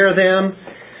didn't spare them.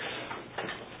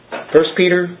 1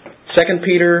 Peter, 2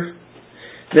 Peter.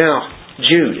 Now,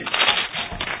 Jude,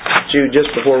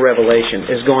 just before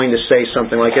Revelation, is going to say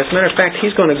something like this. As a matter of fact,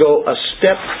 he's going to go a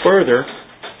step further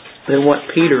than what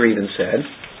Peter even said.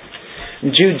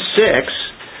 In Jude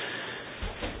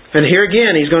 6, and here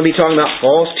again, he's going to be talking about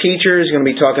false teachers, he's going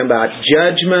to be talking about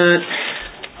judgment,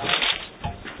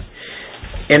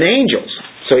 and angels.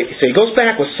 So he goes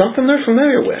back with something they're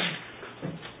familiar with.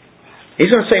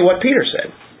 He's going to say what Peter said.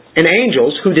 And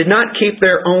angels who did not keep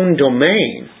their own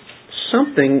domain.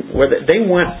 Something where they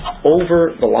went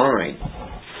over the line.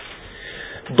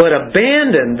 But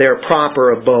abandoned their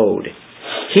proper abode.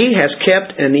 He has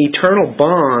kept in eternal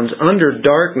bonds under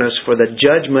darkness for the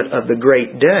judgment of the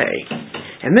great day.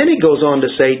 And then he goes on to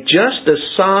say, just as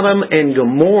Sodom and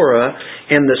Gomorrah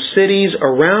and the cities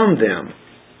around them,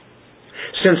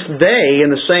 since they, in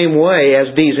the same way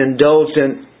as these, indulged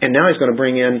in, and now he's going to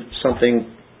bring in something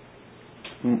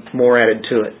more added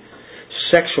to it,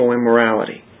 sexual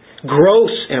immorality,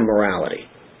 gross immorality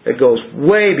that goes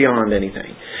way beyond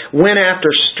anything, went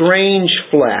after strange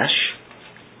flesh,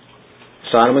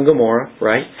 Sodom and Gomorrah,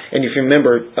 right? And if you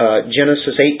remember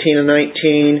Genesis 18 and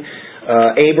 19,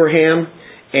 Abraham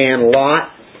and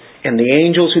Lot and the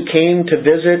angels who came to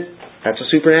visit, that's a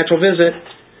supernatural visit,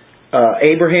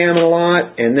 Abraham and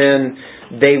Lot, and then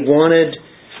they wanted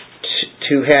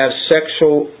to have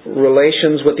sexual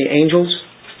relations with the angels.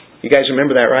 You guys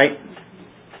remember that, right?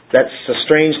 That's a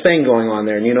strange thing going on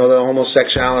there. And the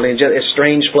homosexuality,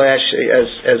 strange flesh,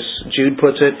 as Jude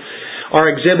puts it,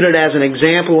 are exhibited as an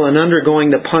example in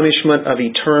undergoing the punishment of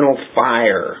eternal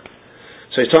fire.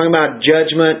 So he's talking about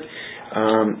judgment.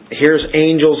 Here's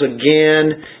angels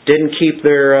again, didn't keep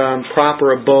their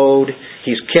proper abode.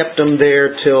 He's kept them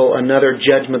there till another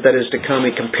judgment that is to come.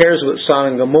 He compares it with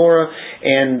Sodom and Gomorrah,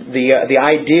 and the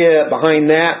idea behind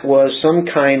that was some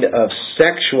kind of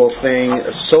sexual thing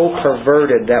so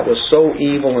perverted, that was so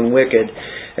evil and wicked,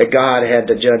 that God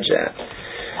had to judge that.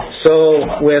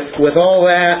 So with all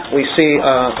that, we see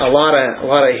a lot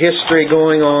of history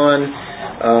going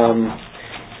on.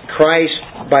 Christ,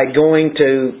 by going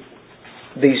to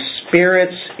these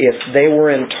spirits, if they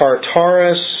were in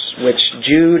Tartarus, which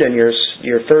Jude and your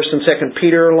 1st and 2nd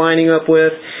Peter are lining up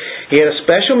with, He had a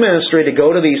special ministry to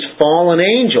go to these fallen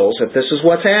angels, if this is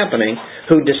what's happening,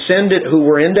 who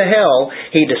were into hell.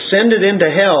 He descended into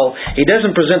hell. He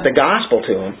doesn't present the gospel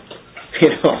to them.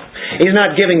 He's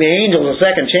not giving the angels a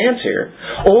second chance here.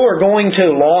 Or going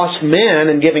to lost men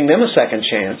and giving them a second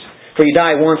chance. For you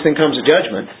die once, then comes a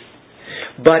judgment.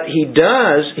 But he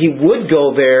would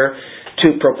go there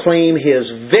to proclaim His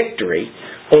victory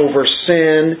over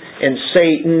sin and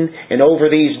Satan and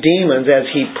over these demons as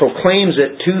He proclaims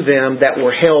it to them that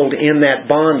were held in that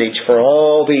bondage for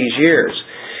all these years.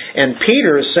 And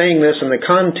Peter is saying this in the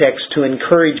context to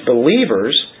encourage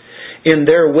believers in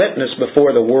their witness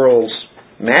before the world's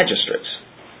magistrates,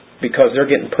 because they're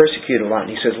getting persecuted a lot.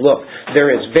 And he says, look,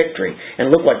 there is victory.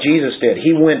 And look what Jesus did.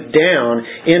 He went down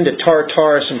into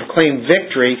Tartarus and proclaimed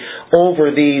victory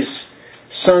over these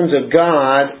sons of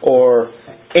God, or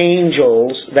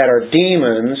angels that are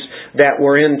demons that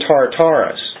were in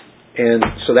Tartarus. And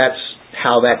so that's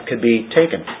how that could be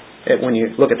taken. When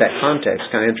you look at that context,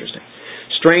 kind of interesting.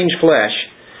 Strange flesh.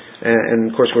 And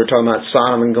of course we're talking about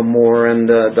Sodom and Gomorrah and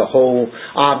the whole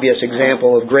obvious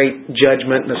example of great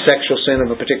judgment and the sexual sin of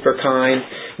a particular kind.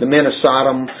 The men of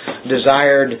Sodom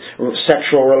desired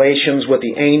sexual relations with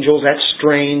the angels. That's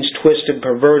strange, twisted,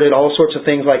 perverted, all sorts of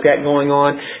things like that going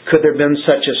on. Could there have been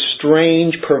such a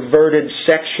strange, perverted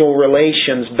sexual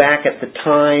relations back at the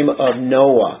time of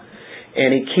Noah?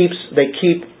 And they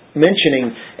keep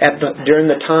mentioning during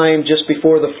the time just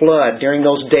before the flood, during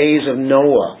those days of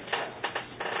Noah.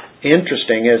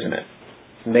 Interesting, isn't it?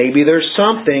 Maybe there's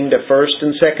something to 1st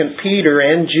and 2nd Peter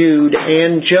and Jude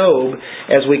and Job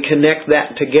as we connect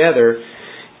that together,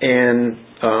 and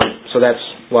so that's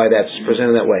why that's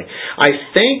presented that way. I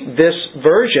think this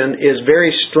version is very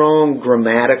strong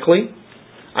grammatically.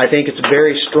 I think it's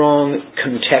very strong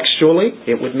contextually.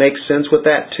 It would make sense with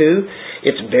that too.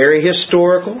 It's very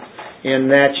historical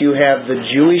in that you have the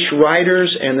Jewish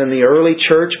writers and then the early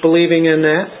church believing in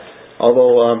that,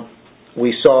 although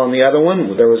we saw in the other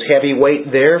one, there was heavy weight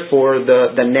there for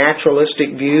the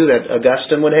naturalistic view that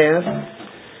Augustine would have.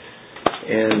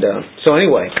 And so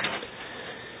anyway,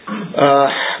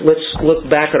 let's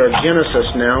look back at our Genesis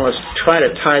now. Let's try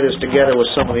to tie this together with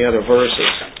some of the other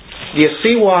verses. Do you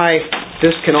see why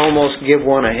this can almost give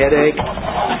one a headache?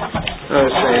 I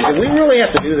was saying, do we really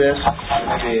have to do this?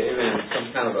 Maybe even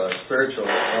some kind of a spiritual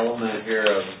element here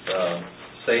of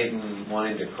Satan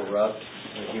wanting to corrupt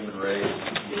the human race,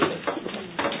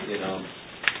 to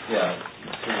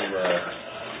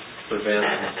prevent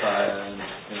the Messiah, and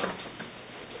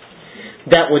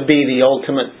That would be the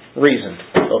ultimate reason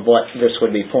of what this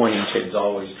would be pointing to. He's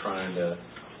always trying to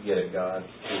get at God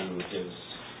through His,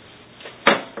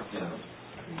 people.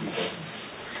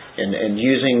 And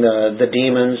using the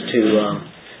demons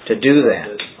to do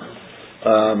that.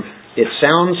 It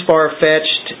sounds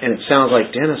far-fetched, and it sounds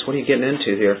like, Dennis, what are you getting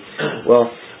into here?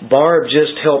 Well, Barb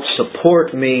just helped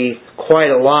support me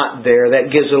quite a lot there. That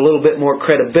gives a little bit more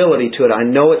credibility to it. I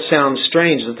know it sounds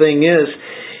strange. The thing is,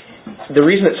 the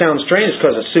reason it sounds strange is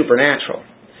because it's supernatural.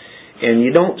 And you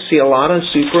don't see a lot of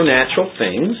supernatural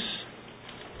things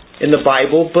in the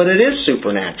Bible, but it is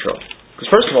supernatural. Because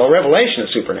first of all, Revelation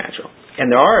is supernatural. And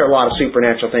there are a lot of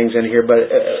supernatural things in here, but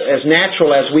as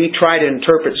natural as we try to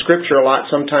interpret Scripture a lot,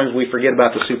 sometimes we forget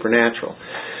about the supernatural.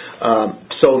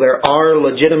 So there are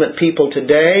legitimate people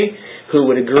today who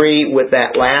would agree with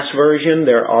that last version.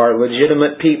 There are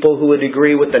legitimate people who would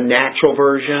agree with the natural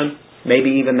version,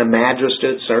 maybe even the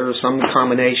Madrastists or some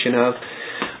combination of.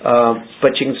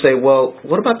 But you can say, well,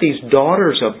 what about these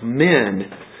daughters of men?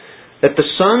 That the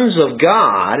sons of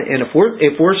God, and if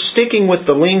we're sticking with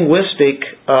the linguistic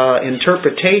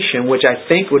interpretation, which I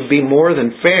think would be more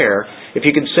than fair, if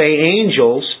you could say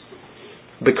angels,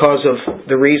 because of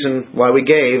the reason why we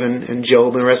gave in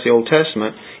Job and the rest of the Old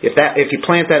Testament, if you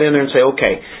plant that in there and say,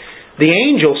 okay, the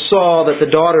angels saw that the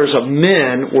daughters of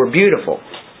men were beautiful,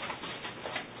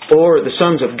 or the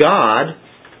sons of God,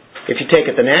 if you take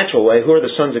it the natural way, who are the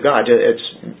sons of God? It's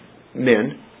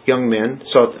men. Young men,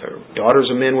 so daughters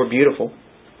of men were beautiful.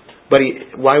 But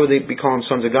why would they be called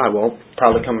sons of God? Well,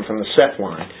 probably coming from the Seth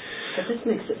line. But this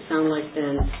makes it sound like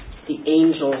then the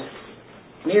angels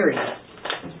married.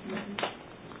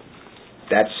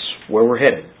 That's where we're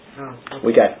headed. Oh, okay.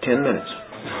 We got 10 minutes.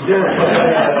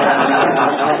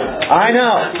 I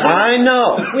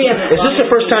know. Is this the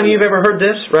first time you've ever heard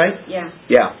this, right? Yeah.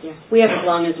 Yeah. We have as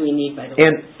long as we need, by the way.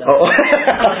 And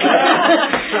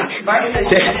Bible says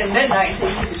you did at midnight, so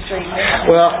you can straighten it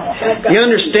out. well, you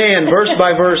understand, verse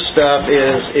by verse stuff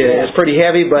is pretty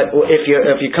heavy. But if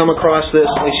you come across this,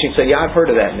 at least you can say, "Yeah, I've heard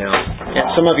of that now."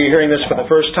 And some of you are hearing this for the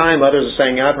first time. Others are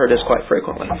saying, "Yeah, I've heard this quite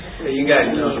frequently." You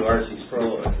guys know who R.C.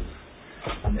 Sproul is.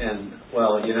 And,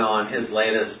 well, on his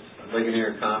latest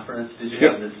Ligonier conference, did you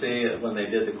happen to see it when they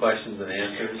did the questions and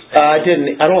answers? I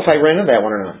didn't. I don't know if I ran into that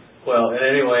one or not. Well,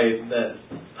 anyway,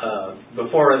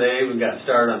 before they even got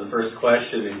started on the first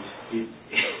question,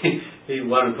 he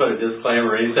wanted to put a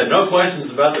disclaimer. He said, "No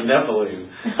questions about the Nephilim."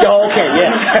 Oh, okay,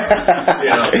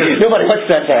 yeah. Nobody wants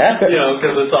that.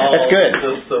 Because it's all that's good.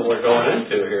 just that we're going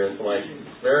into here. It's like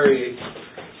very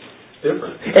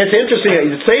different. It's interesting that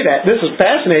you say that. This is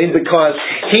fascinating because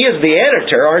he is the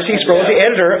editor. R.C. Sproul is the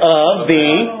editor of the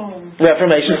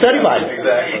Reformation Study Bible.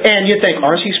 Exactly. And you think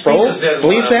R.C. Sproul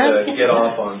believes that? To get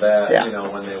off on that, Yeah.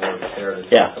 when they were there to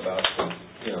talk about,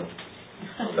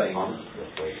 things.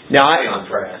 Now,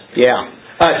 contrast. Yeah.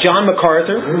 John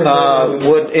MacArthur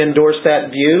would endorse that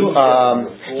view.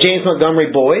 James Montgomery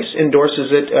Boyce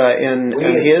endorses it in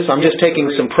his. I'm just taking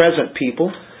some present people.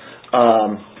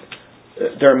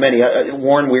 There are many.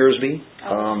 Warren Wiersbe,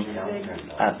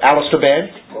 Alistair Begg.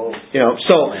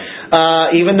 So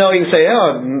even though you can say,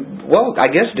 "Oh, well, I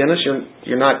guess Dennis,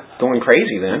 you're not going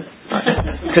crazy then,"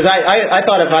 because I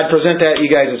thought if I'd present that, you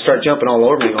guys would start jumping all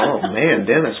over me. Oh man,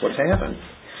 Dennis, what's happened?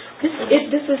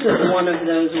 This isn't one of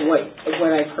those what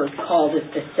I've heard called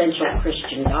essential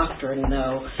Christian doctrine,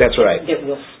 though. That's right. That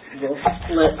will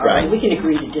split. Right. We can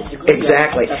agree to disagree.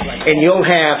 Exactly. On stuff like And that. you'll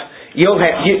have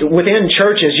within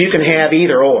churches you can have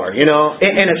either or, and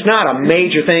it's not a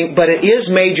major thing, but it is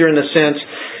major in the sense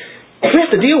we have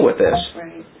to deal with this.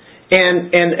 Right. And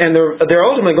they're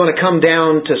ultimately going to come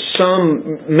down to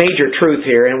some major truth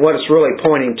here, and what it's really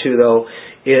pointing to though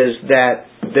is that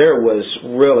there was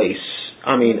really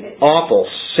awful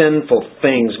sinful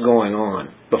things going on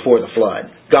before the flood.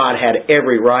 God had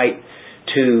every right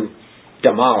to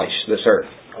demolish this earth.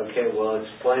 Okay, well,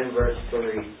 explain verse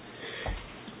 3.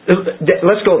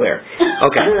 Let's go there.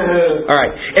 Okay. All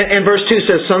right. And verse 2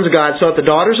 says, "Sons of God saw that the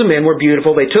daughters of men were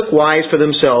beautiful. They took wives for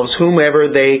themselves, whomever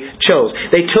they chose."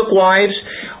 They took wives.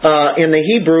 In the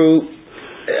Hebrew,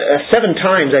 7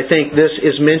 times I think this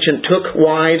is mentioned, took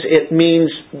wives. It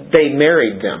means they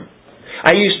married them.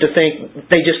 I used to think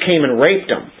they just came and raped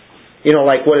them.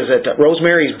 Like, what is it?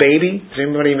 Rosemary's Baby? Does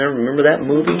anybody remember that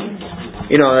movie?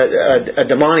 A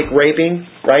demonic raping,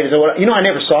 right? Is that what? I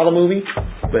never saw the movie,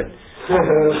 but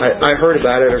I heard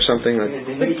about it or something. But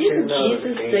didn't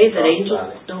Jesus say that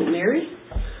angels don't marry?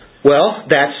 Well,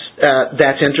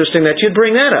 that's interesting that you'd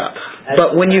bring that up.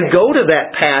 But when you go to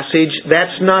that passage,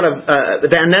 that's not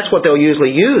and that's what they'll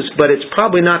usually use. But it's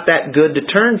probably not that good to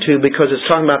turn to because it's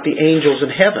talking about the angels in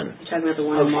heaven. You're talking about the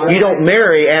one in Mark? You don't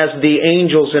marry as the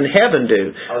angels in heaven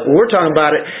do. We're talking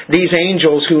about these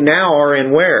angels who now are in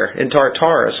where? In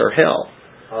Tartarus or hell.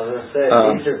 I was going to say,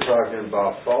 these are talking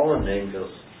about fallen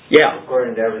angels. Yeah.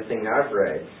 According to everything I've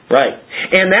read. Right.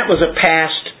 And that was a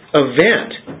past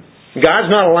event.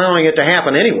 God's not allowing it to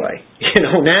happen anyway,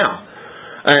 now.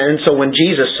 And so when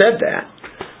Jesus said that,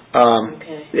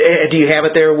 do you have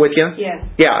it there with you? Yeah.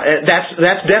 Yeah,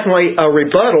 that's definitely a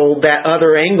rebuttal that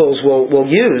other angles will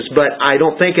use, but I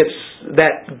don't think it's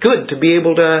that good to be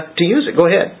able to use it. Go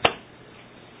ahead.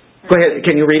 Go ahead.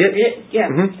 Can you read it? Yeah.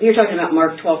 Mm-hmm. You're talking about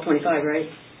Mark 12:25, right?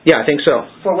 Yeah, I think so.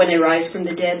 For when they rise from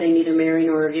the dead, they neither marry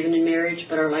nor are given in marriage,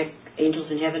 but are like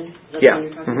angels in heaven. That's Yeah. what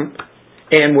you're talking about?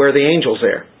 And where are the angels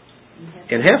there?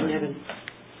 In heaven.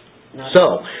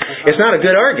 So, it's not a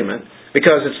good argument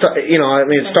because it's talking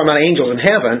about angels in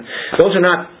heaven. Those are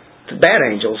not bad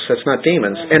angels. That's not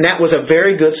demons. And that was a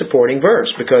very good supporting verse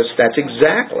because that's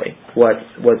exactly what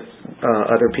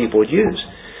other people would use.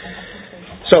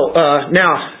 So,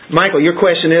 now, Michael, your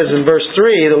question is in verse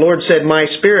 3, the Lord said, "My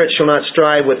spirit shall not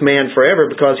strive with man forever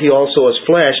because he also is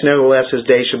flesh. Nevertheless, his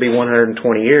days shall be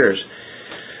 120 years.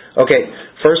 Okay,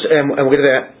 first, and we'll get to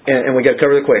that, and we got to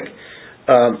cover it quick.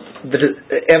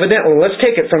 Evidently, let's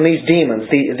take it from these demons,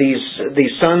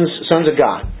 these sons of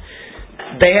God.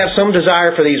 They have some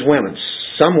desire for these women,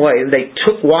 some way. They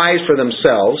took wives for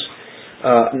themselves,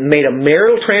 made a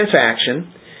marital transaction,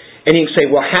 and you can say,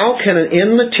 well, how can an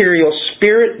immaterial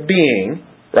spirit being,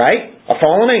 right, a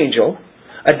fallen angel,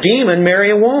 a demon, marry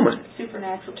a woman?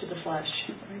 Supernatural to the flesh.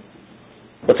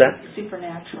 What's that?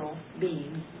 Supernatural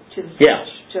being to the Yeah.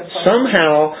 to a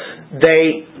Somehow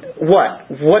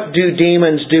what do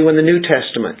demons do in the New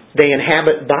Testament? They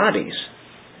inhabit bodies.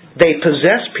 They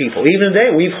possess people. Even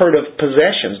today we've heard of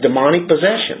possessions, demonic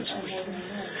possessions.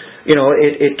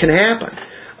 It can happen.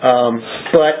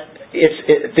 But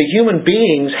the human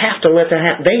beings have to let that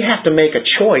happen. They have to make a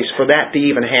choice for that to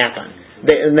even happen.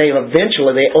 They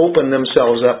eventually open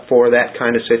themselves up for that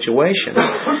kind of situation.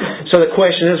 So the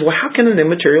question is, well, how can an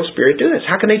immaterial spirit do this?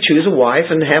 How can they choose a wife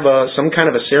and have some kind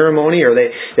of a ceremony, or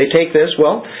they take this?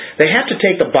 Well, they have to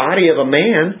take the body of a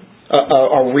man,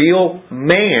 a real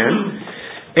man,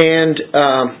 and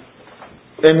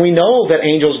we know that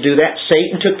angels do that.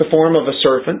 Satan took the form of a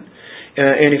serpent.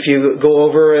 And if you go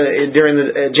over during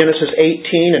the Genesis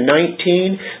 18 and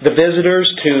 19, the visitors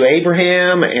to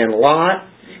Abraham and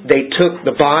Lot, they took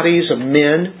the bodies of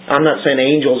men. I'm not saying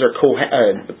angels are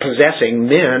possessing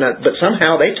men, but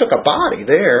somehow they took a body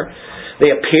there. They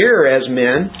appear as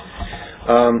men.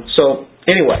 So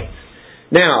anyway,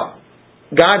 now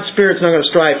God's Spirit's not going to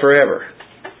strive forever.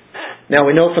 Now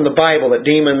we know from the Bible that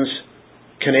demons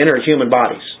can enter human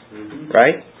bodies,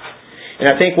 right? And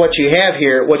I think what you have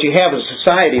here, what you have is a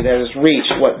society that has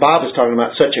reached what Bob was talking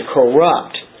about, such a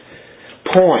corrupt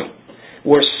point,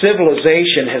 where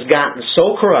civilization has gotten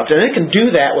so corrupt, and it can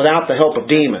do that without the help of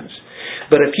demons.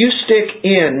 But if you stick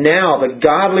in now the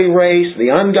godly race,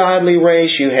 the ungodly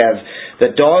race, you have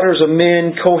the daughters of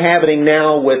men cohabiting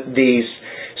now with these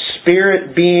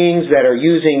spirit beings that are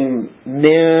using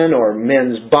men or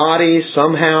men's bodies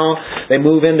somehow. They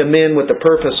move into men with the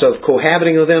purpose of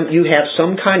cohabiting with them. You have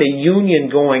some kind of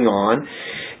union going on,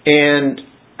 and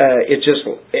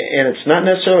it's not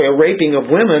necessarily a raping of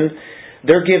women.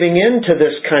 They're giving in to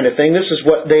this kind of thing. This is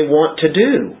what they want to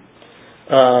do.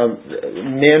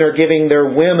 Men are giving their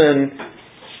women,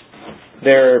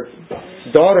 their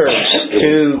daughters,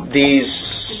 to these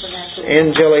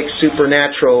angelic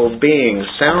supernatural beings.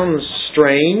 Sounds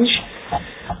strange,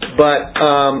 but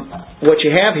what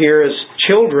you have here is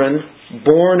children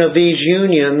born of these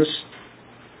unions,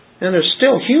 and they're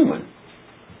still human.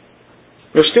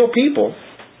 They're still people.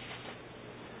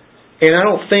 And I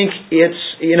don't think it's,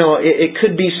 it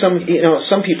could be some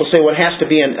people say, well, it has to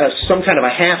be some kind of a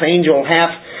half angel,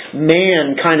 half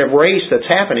man kind of race that's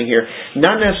happening here.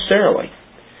 Not necessarily.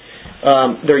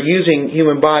 They're using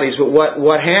human bodies, but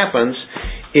what happens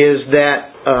is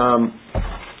that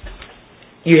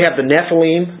you have the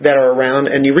Nephilim that are around,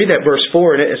 and you read that verse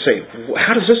 4 and say,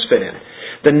 how does this fit in?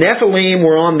 The Nephilim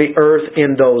were on the earth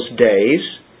in those days,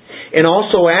 and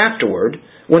also afterward,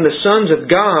 when the sons of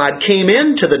God came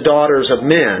into the daughters of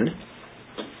men,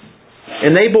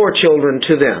 and they bore children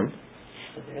to them.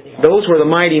 Those were the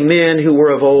mighty men who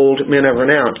were of old, men of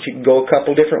renown. You can go a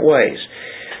couple different ways.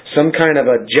 Some kind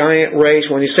of a giant race.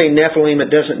 When you say Nephilim,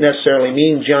 it doesn't necessarily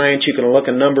mean giants. You can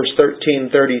look in Numbers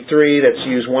 13:33. That's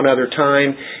used one other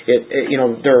time.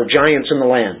 There are giants in the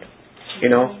land.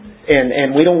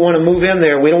 And we don't want to move in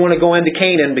there. We don't want to go into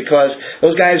Canaan because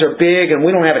those guys are big and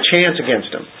we don't have a chance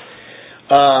against them.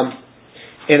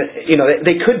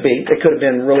 They could have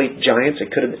been really giants.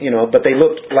 It could have, but they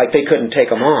looked like they couldn't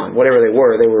take them on. Whatever they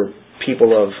were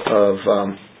people of.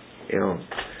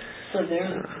 So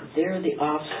they're the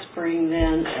offspring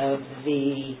then of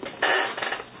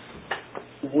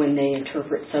when they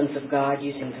interpret sons of God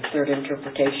using the third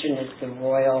interpretation as the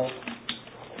royal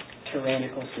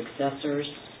tyrannical successors.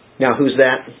 Now, who's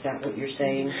that? Is that what you're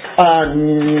saying?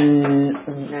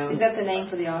 No. Is that the name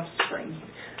for the offspring?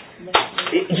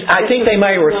 I think they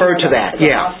might refer to that.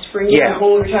 Yeah. Offspring. Yeah.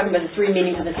 When we were talking about the three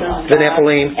meanings of the sons of God. The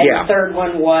Nephilim. And the third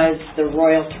one was the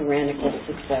royal tyrannical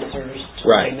successors,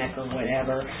 right? Lamech or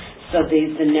whatever. So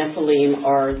the Nephilim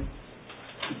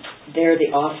they're the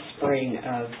offspring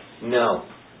of. No.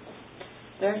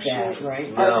 They're that, right?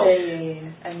 No. Are they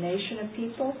a nation of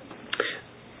people?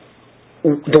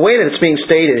 The way that it's being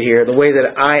stated here, the way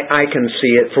that I can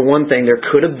see it, for one thing, there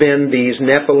could have been these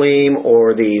Nephilim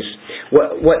or these.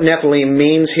 What Nephilim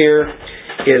means here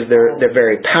is they're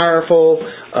very powerful.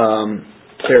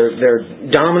 They're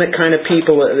dominant kind of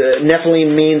people.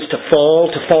 Nephilim means to fall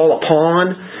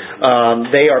upon.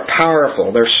 They are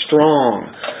powerful. They're strong.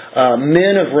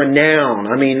 Men of renown.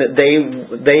 I mean,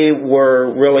 they were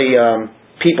really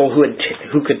people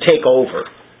who could take over.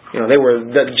 They were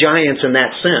the giants in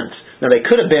that sense. Now, they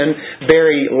could have been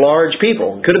very large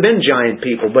people, could have been giant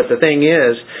people, but the thing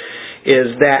is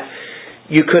that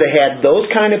you could have had those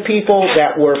kind of people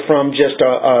that were from just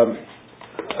a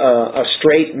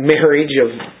straight marriage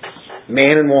of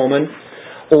man and woman,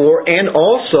 and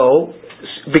also,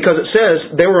 because it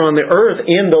says they were on the earth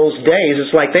in those days,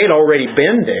 it's like they'd already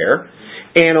been there,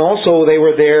 And also they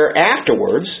were there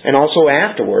afterwards,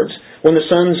 when the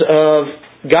sons of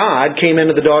God came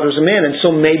into the daughters of men. And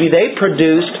so maybe they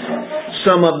produced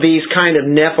some of these kind of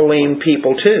Nephilim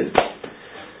people too.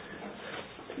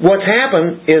 What's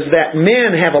happened is that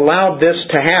men have allowed this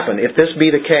to happen, if this be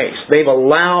the case. They've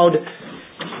allowed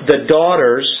the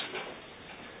daughters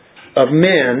of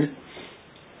men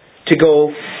to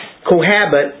go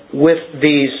cohabit with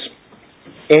these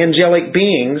angelic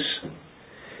beings,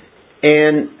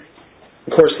 and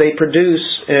of course they produce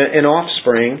an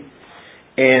offspring,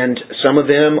 and some of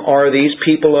them are these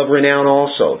people of renown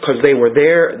also, because they were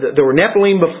there. There were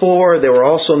Nephilim before, there were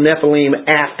also Nephilim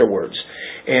afterwards,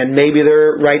 and maybe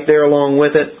they're right there along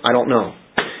with it. I don't know.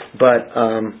 But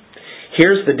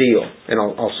here's the deal, and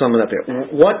I'll sum it up here.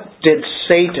 What did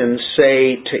Satan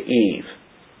say to Eve?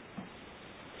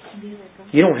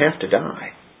 You don't have to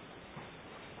die.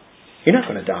 You're not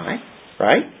going to die,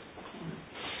 right?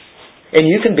 And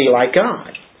you can be like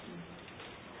God.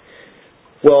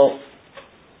 Well,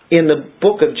 in the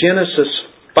book of Genesis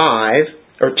 5,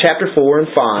 or chapter 4 and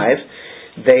 5,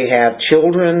 they have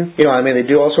children, they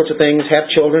do all sorts of things, have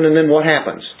children, and then what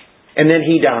happens? And then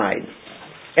he died.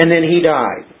 And then he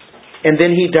died. And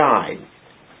then he died.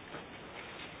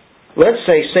 Let's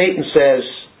say Satan says,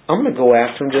 I'm going to go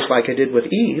after him just like I did with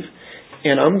Eve,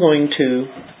 and I'm going to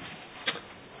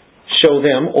show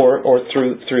them, or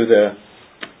through the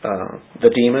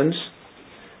demons,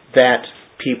 that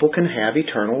people can have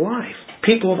eternal life.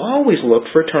 People have always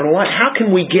looked for eternal life. How can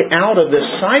we get out of this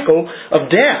cycle of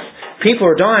death? People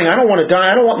are dying. I don't want to die.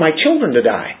 I don't want my children to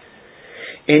die.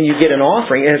 And you get an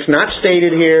offering, and it's not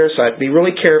stated here, so I'd be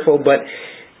really careful, but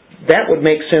that would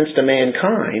make sense to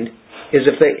mankind,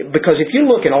 because if you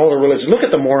look at all the religions, look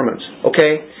at the Mormons,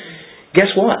 okay?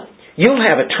 Guess what? You'll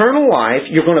have eternal life.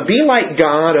 You're going to be like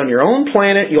God on your own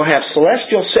planet. You'll have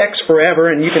celestial sex forever,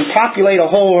 and you can populate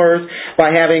a whole earth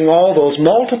by having all those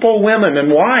multiple women and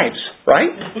wives,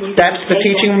 right? That's the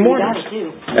teaching of Mormons.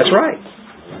 That's right.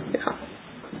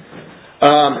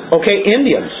 Yeah. Okay,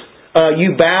 Indians.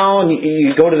 You bow and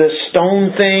you go to this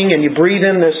stone thing and you breathe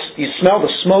in this, you smell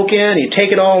the smoke in, you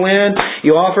take it all in,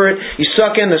 you offer it, you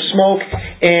suck in the smoke,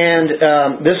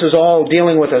 and this is all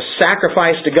dealing with a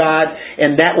sacrifice to God,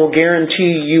 and that will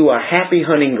guarantee you a happy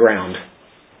hunting ground.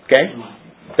 Okay?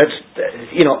 That's,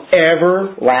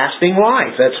 everlasting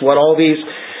life. That's what all these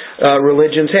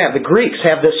religions have. The Greeks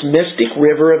have this mystic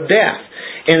river of death.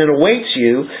 And it awaits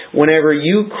you whenever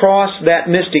you cross that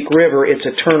mystic river. It's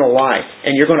eternal life.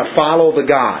 And you're going to follow the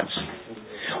gods.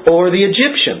 Or the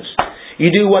Egyptians. You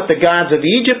do what the gods of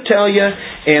Egypt tell you,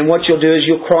 and what you'll do is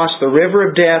you'll cross the river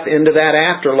of death into that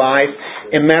afterlife.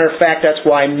 And matter of fact, that's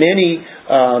why many,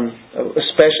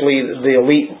 especially the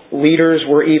elite leaders,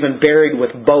 were even buried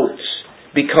with boats.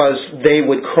 Because they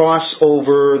would cross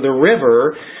over the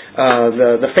river,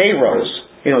 the pharaohs.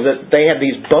 That they had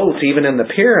these boats even in the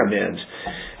pyramids.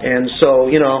 And so,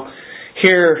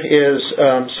 here is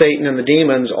Satan and the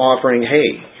demons offering,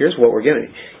 hey, here's what we're giving.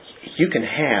 You can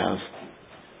have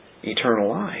eternal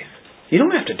life. You don't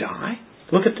have to die.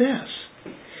 Look at this.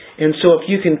 And so if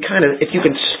you can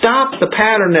stop the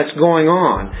pattern that's going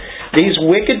on, these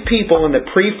wicked people in the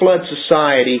pre-flood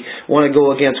society want to go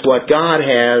against what God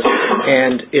has,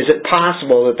 and is it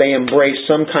possible that they embrace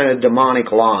some kind of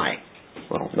demonic lie?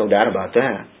 Well, no doubt about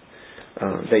that.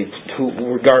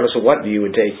 Regardless of what view you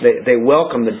would take, they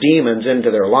welcome the demons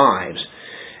into their lives.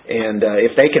 And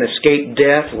if they can escape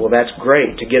death, well, that's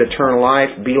great. To get eternal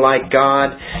life, be like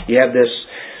God. You have this,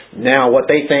 now what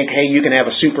they think, hey, you can have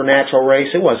a supernatural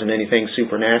race. It wasn't anything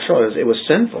supernatural. It was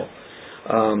sinful.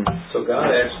 So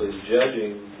God actually is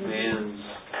judging man's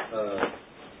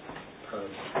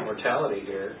mortality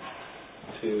here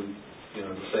to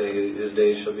say his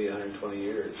days shall be 120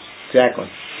 years. Exactly.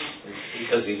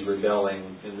 Because he's rebelling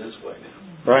in this way now.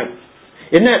 Right.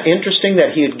 Isn't that interesting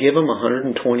that he would give him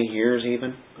 120 years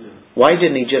even? Yeah. Why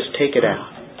didn't he just take it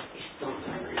out?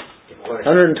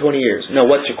 120 years. No,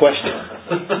 what's your question?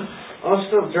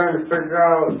 I'm still trying to figure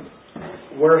out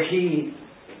where he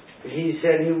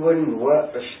said he wouldn't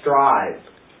strive.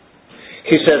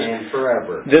 He says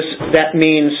forever. That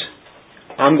means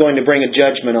I'm going to bring a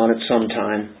judgment on it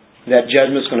sometime. That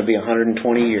judgment's going to be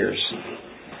 120 years.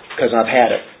 Because I've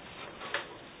had it.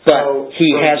 But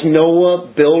he has Noah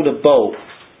build a boat.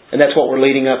 And that's what we're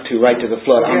leading up to, right to the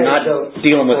flood. I'm not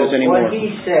dealing with this anymore. What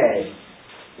he said,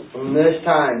 from this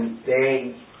time,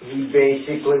 he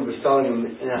basically was telling him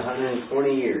in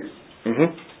 120 years. Mm-hmm.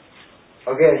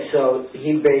 Okay, so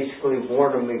he basically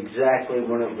warned him exactly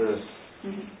when it was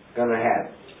going to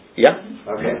happen. Yep.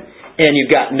 Okay. And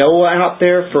you've got Noah out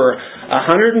there for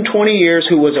 120 years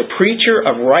who was a preacher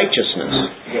of righteousness.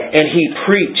 And he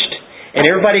preached. And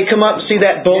everybody come up and see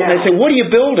that boat and they say, what are you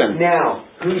building? Now,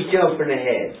 who's jumping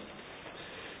ahead?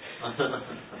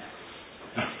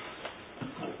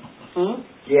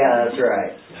 Yeah, that's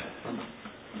right.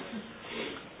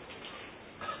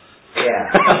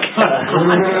 Yeah.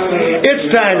 It's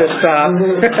time to stop.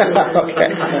 Okay.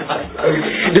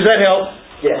 Does that help?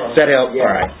 Yeah. Does that help? Yeah.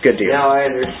 All right. Good deal. Now I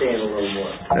understand a little more.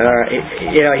 All right.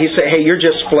 He said, hey, you're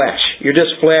just flesh. You're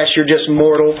just flesh. You're just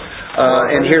mortal.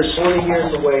 And here's 20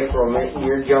 years away from it, and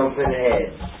you're jumping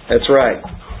ahead. That's right.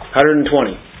 120.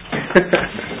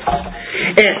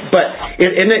 But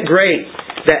isn't it great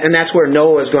that, and that's where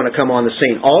Noah is going to come on the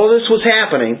scene. All of this was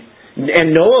happening,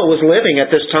 and Noah was living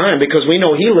at this time because we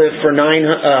know he lived for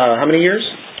how many years?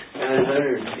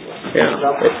 900. Yeah.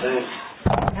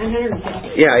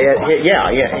 950.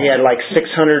 He had like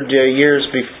 600 years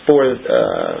before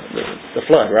the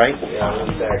flood, right?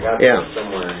 Yeah.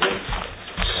 Somewhere.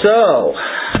 So,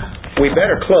 we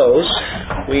better close.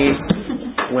 We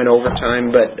went over time,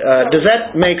 but does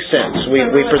that make sense? We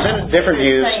presented different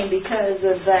views. Because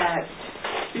of that,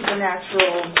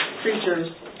 supernatural creatures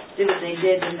did what they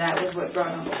did, and that was what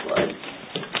brought on the flood.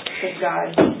 Because God.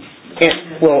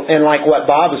 And like what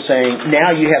Bob was saying,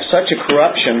 now you have such a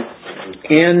corruption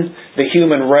in the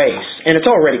human race, and it's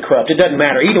already corrupt. It doesn't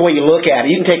matter. Either way you look at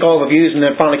it, you can take all the views and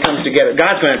then it finally comes together.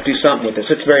 God's going to have to do something with this.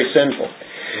 It's very sinful.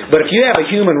 But if you have a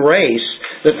human race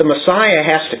that the Messiah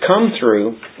has to come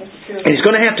through, and he's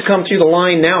going to have to come through the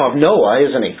line now of Noah,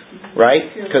 isn't he? Right?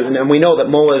 And we know that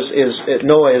Noah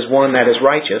is one that is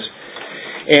righteous.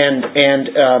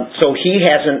 And so he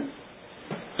hasn't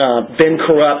been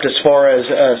corrupt as far as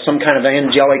some kind of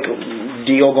angelic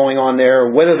deal going on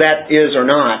there, whether that is or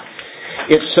not.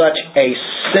 It's such a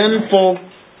sinful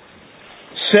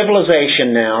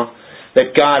civilization now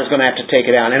that God is going to have to take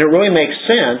it out. And it really makes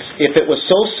sense if it was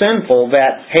so sinful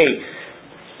that, hey,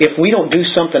 if we don't do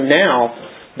something now,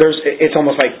 it's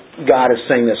almost like God is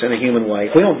saying this in a human way.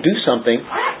 If we don't do something,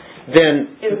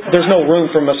 then there's no room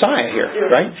for Messiah here,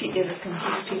 right? It will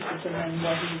confuse people to then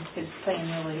what his plan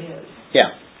really is.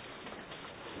 Yeah.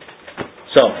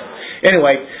 So,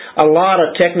 anyway, a lot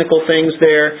of technical things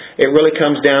there. It really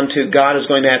comes down to God is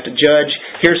going to have to judge.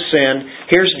 Here's sin.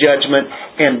 Here's judgment.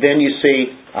 And then you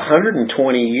see 120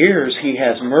 years He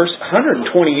has mercy.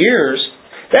 120 years,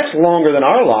 that's longer than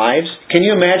our lives. Can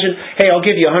you imagine? Hey, I'll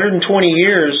give you 120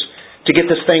 years to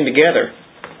get this thing together.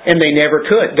 And they never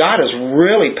could. God is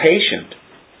really patient,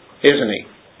 isn't He?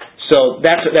 So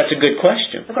that's a good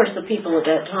question. Of course, the people at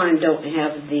that time don't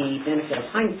have the benefit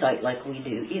of hindsight like we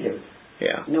do either.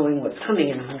 Yeah. Knowing what's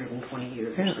coming in 120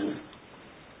 years. Yeah.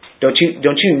 Don't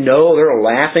you know they're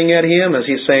laughing at him as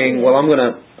he's saying, "Well, I'm going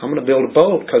to build a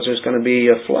boat because there's going to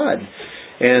be a flood,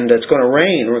 and it's going to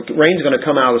rain. Rain's going to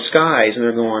come out of the skies." And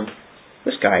they're going,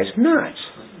 "This guy's nuts.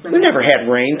 We never had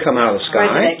rain come out of the sky."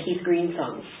 Right, that Keith Green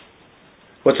song.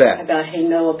 What's that? About, hey,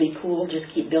 Noah, be cool, just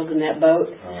keep building that boat.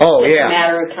 Oh, yeah. It's a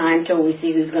matter of time till we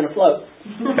see who's going to float.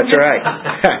 That's right.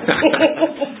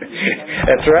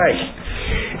 That's right.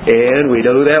 And we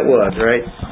know who that was, right?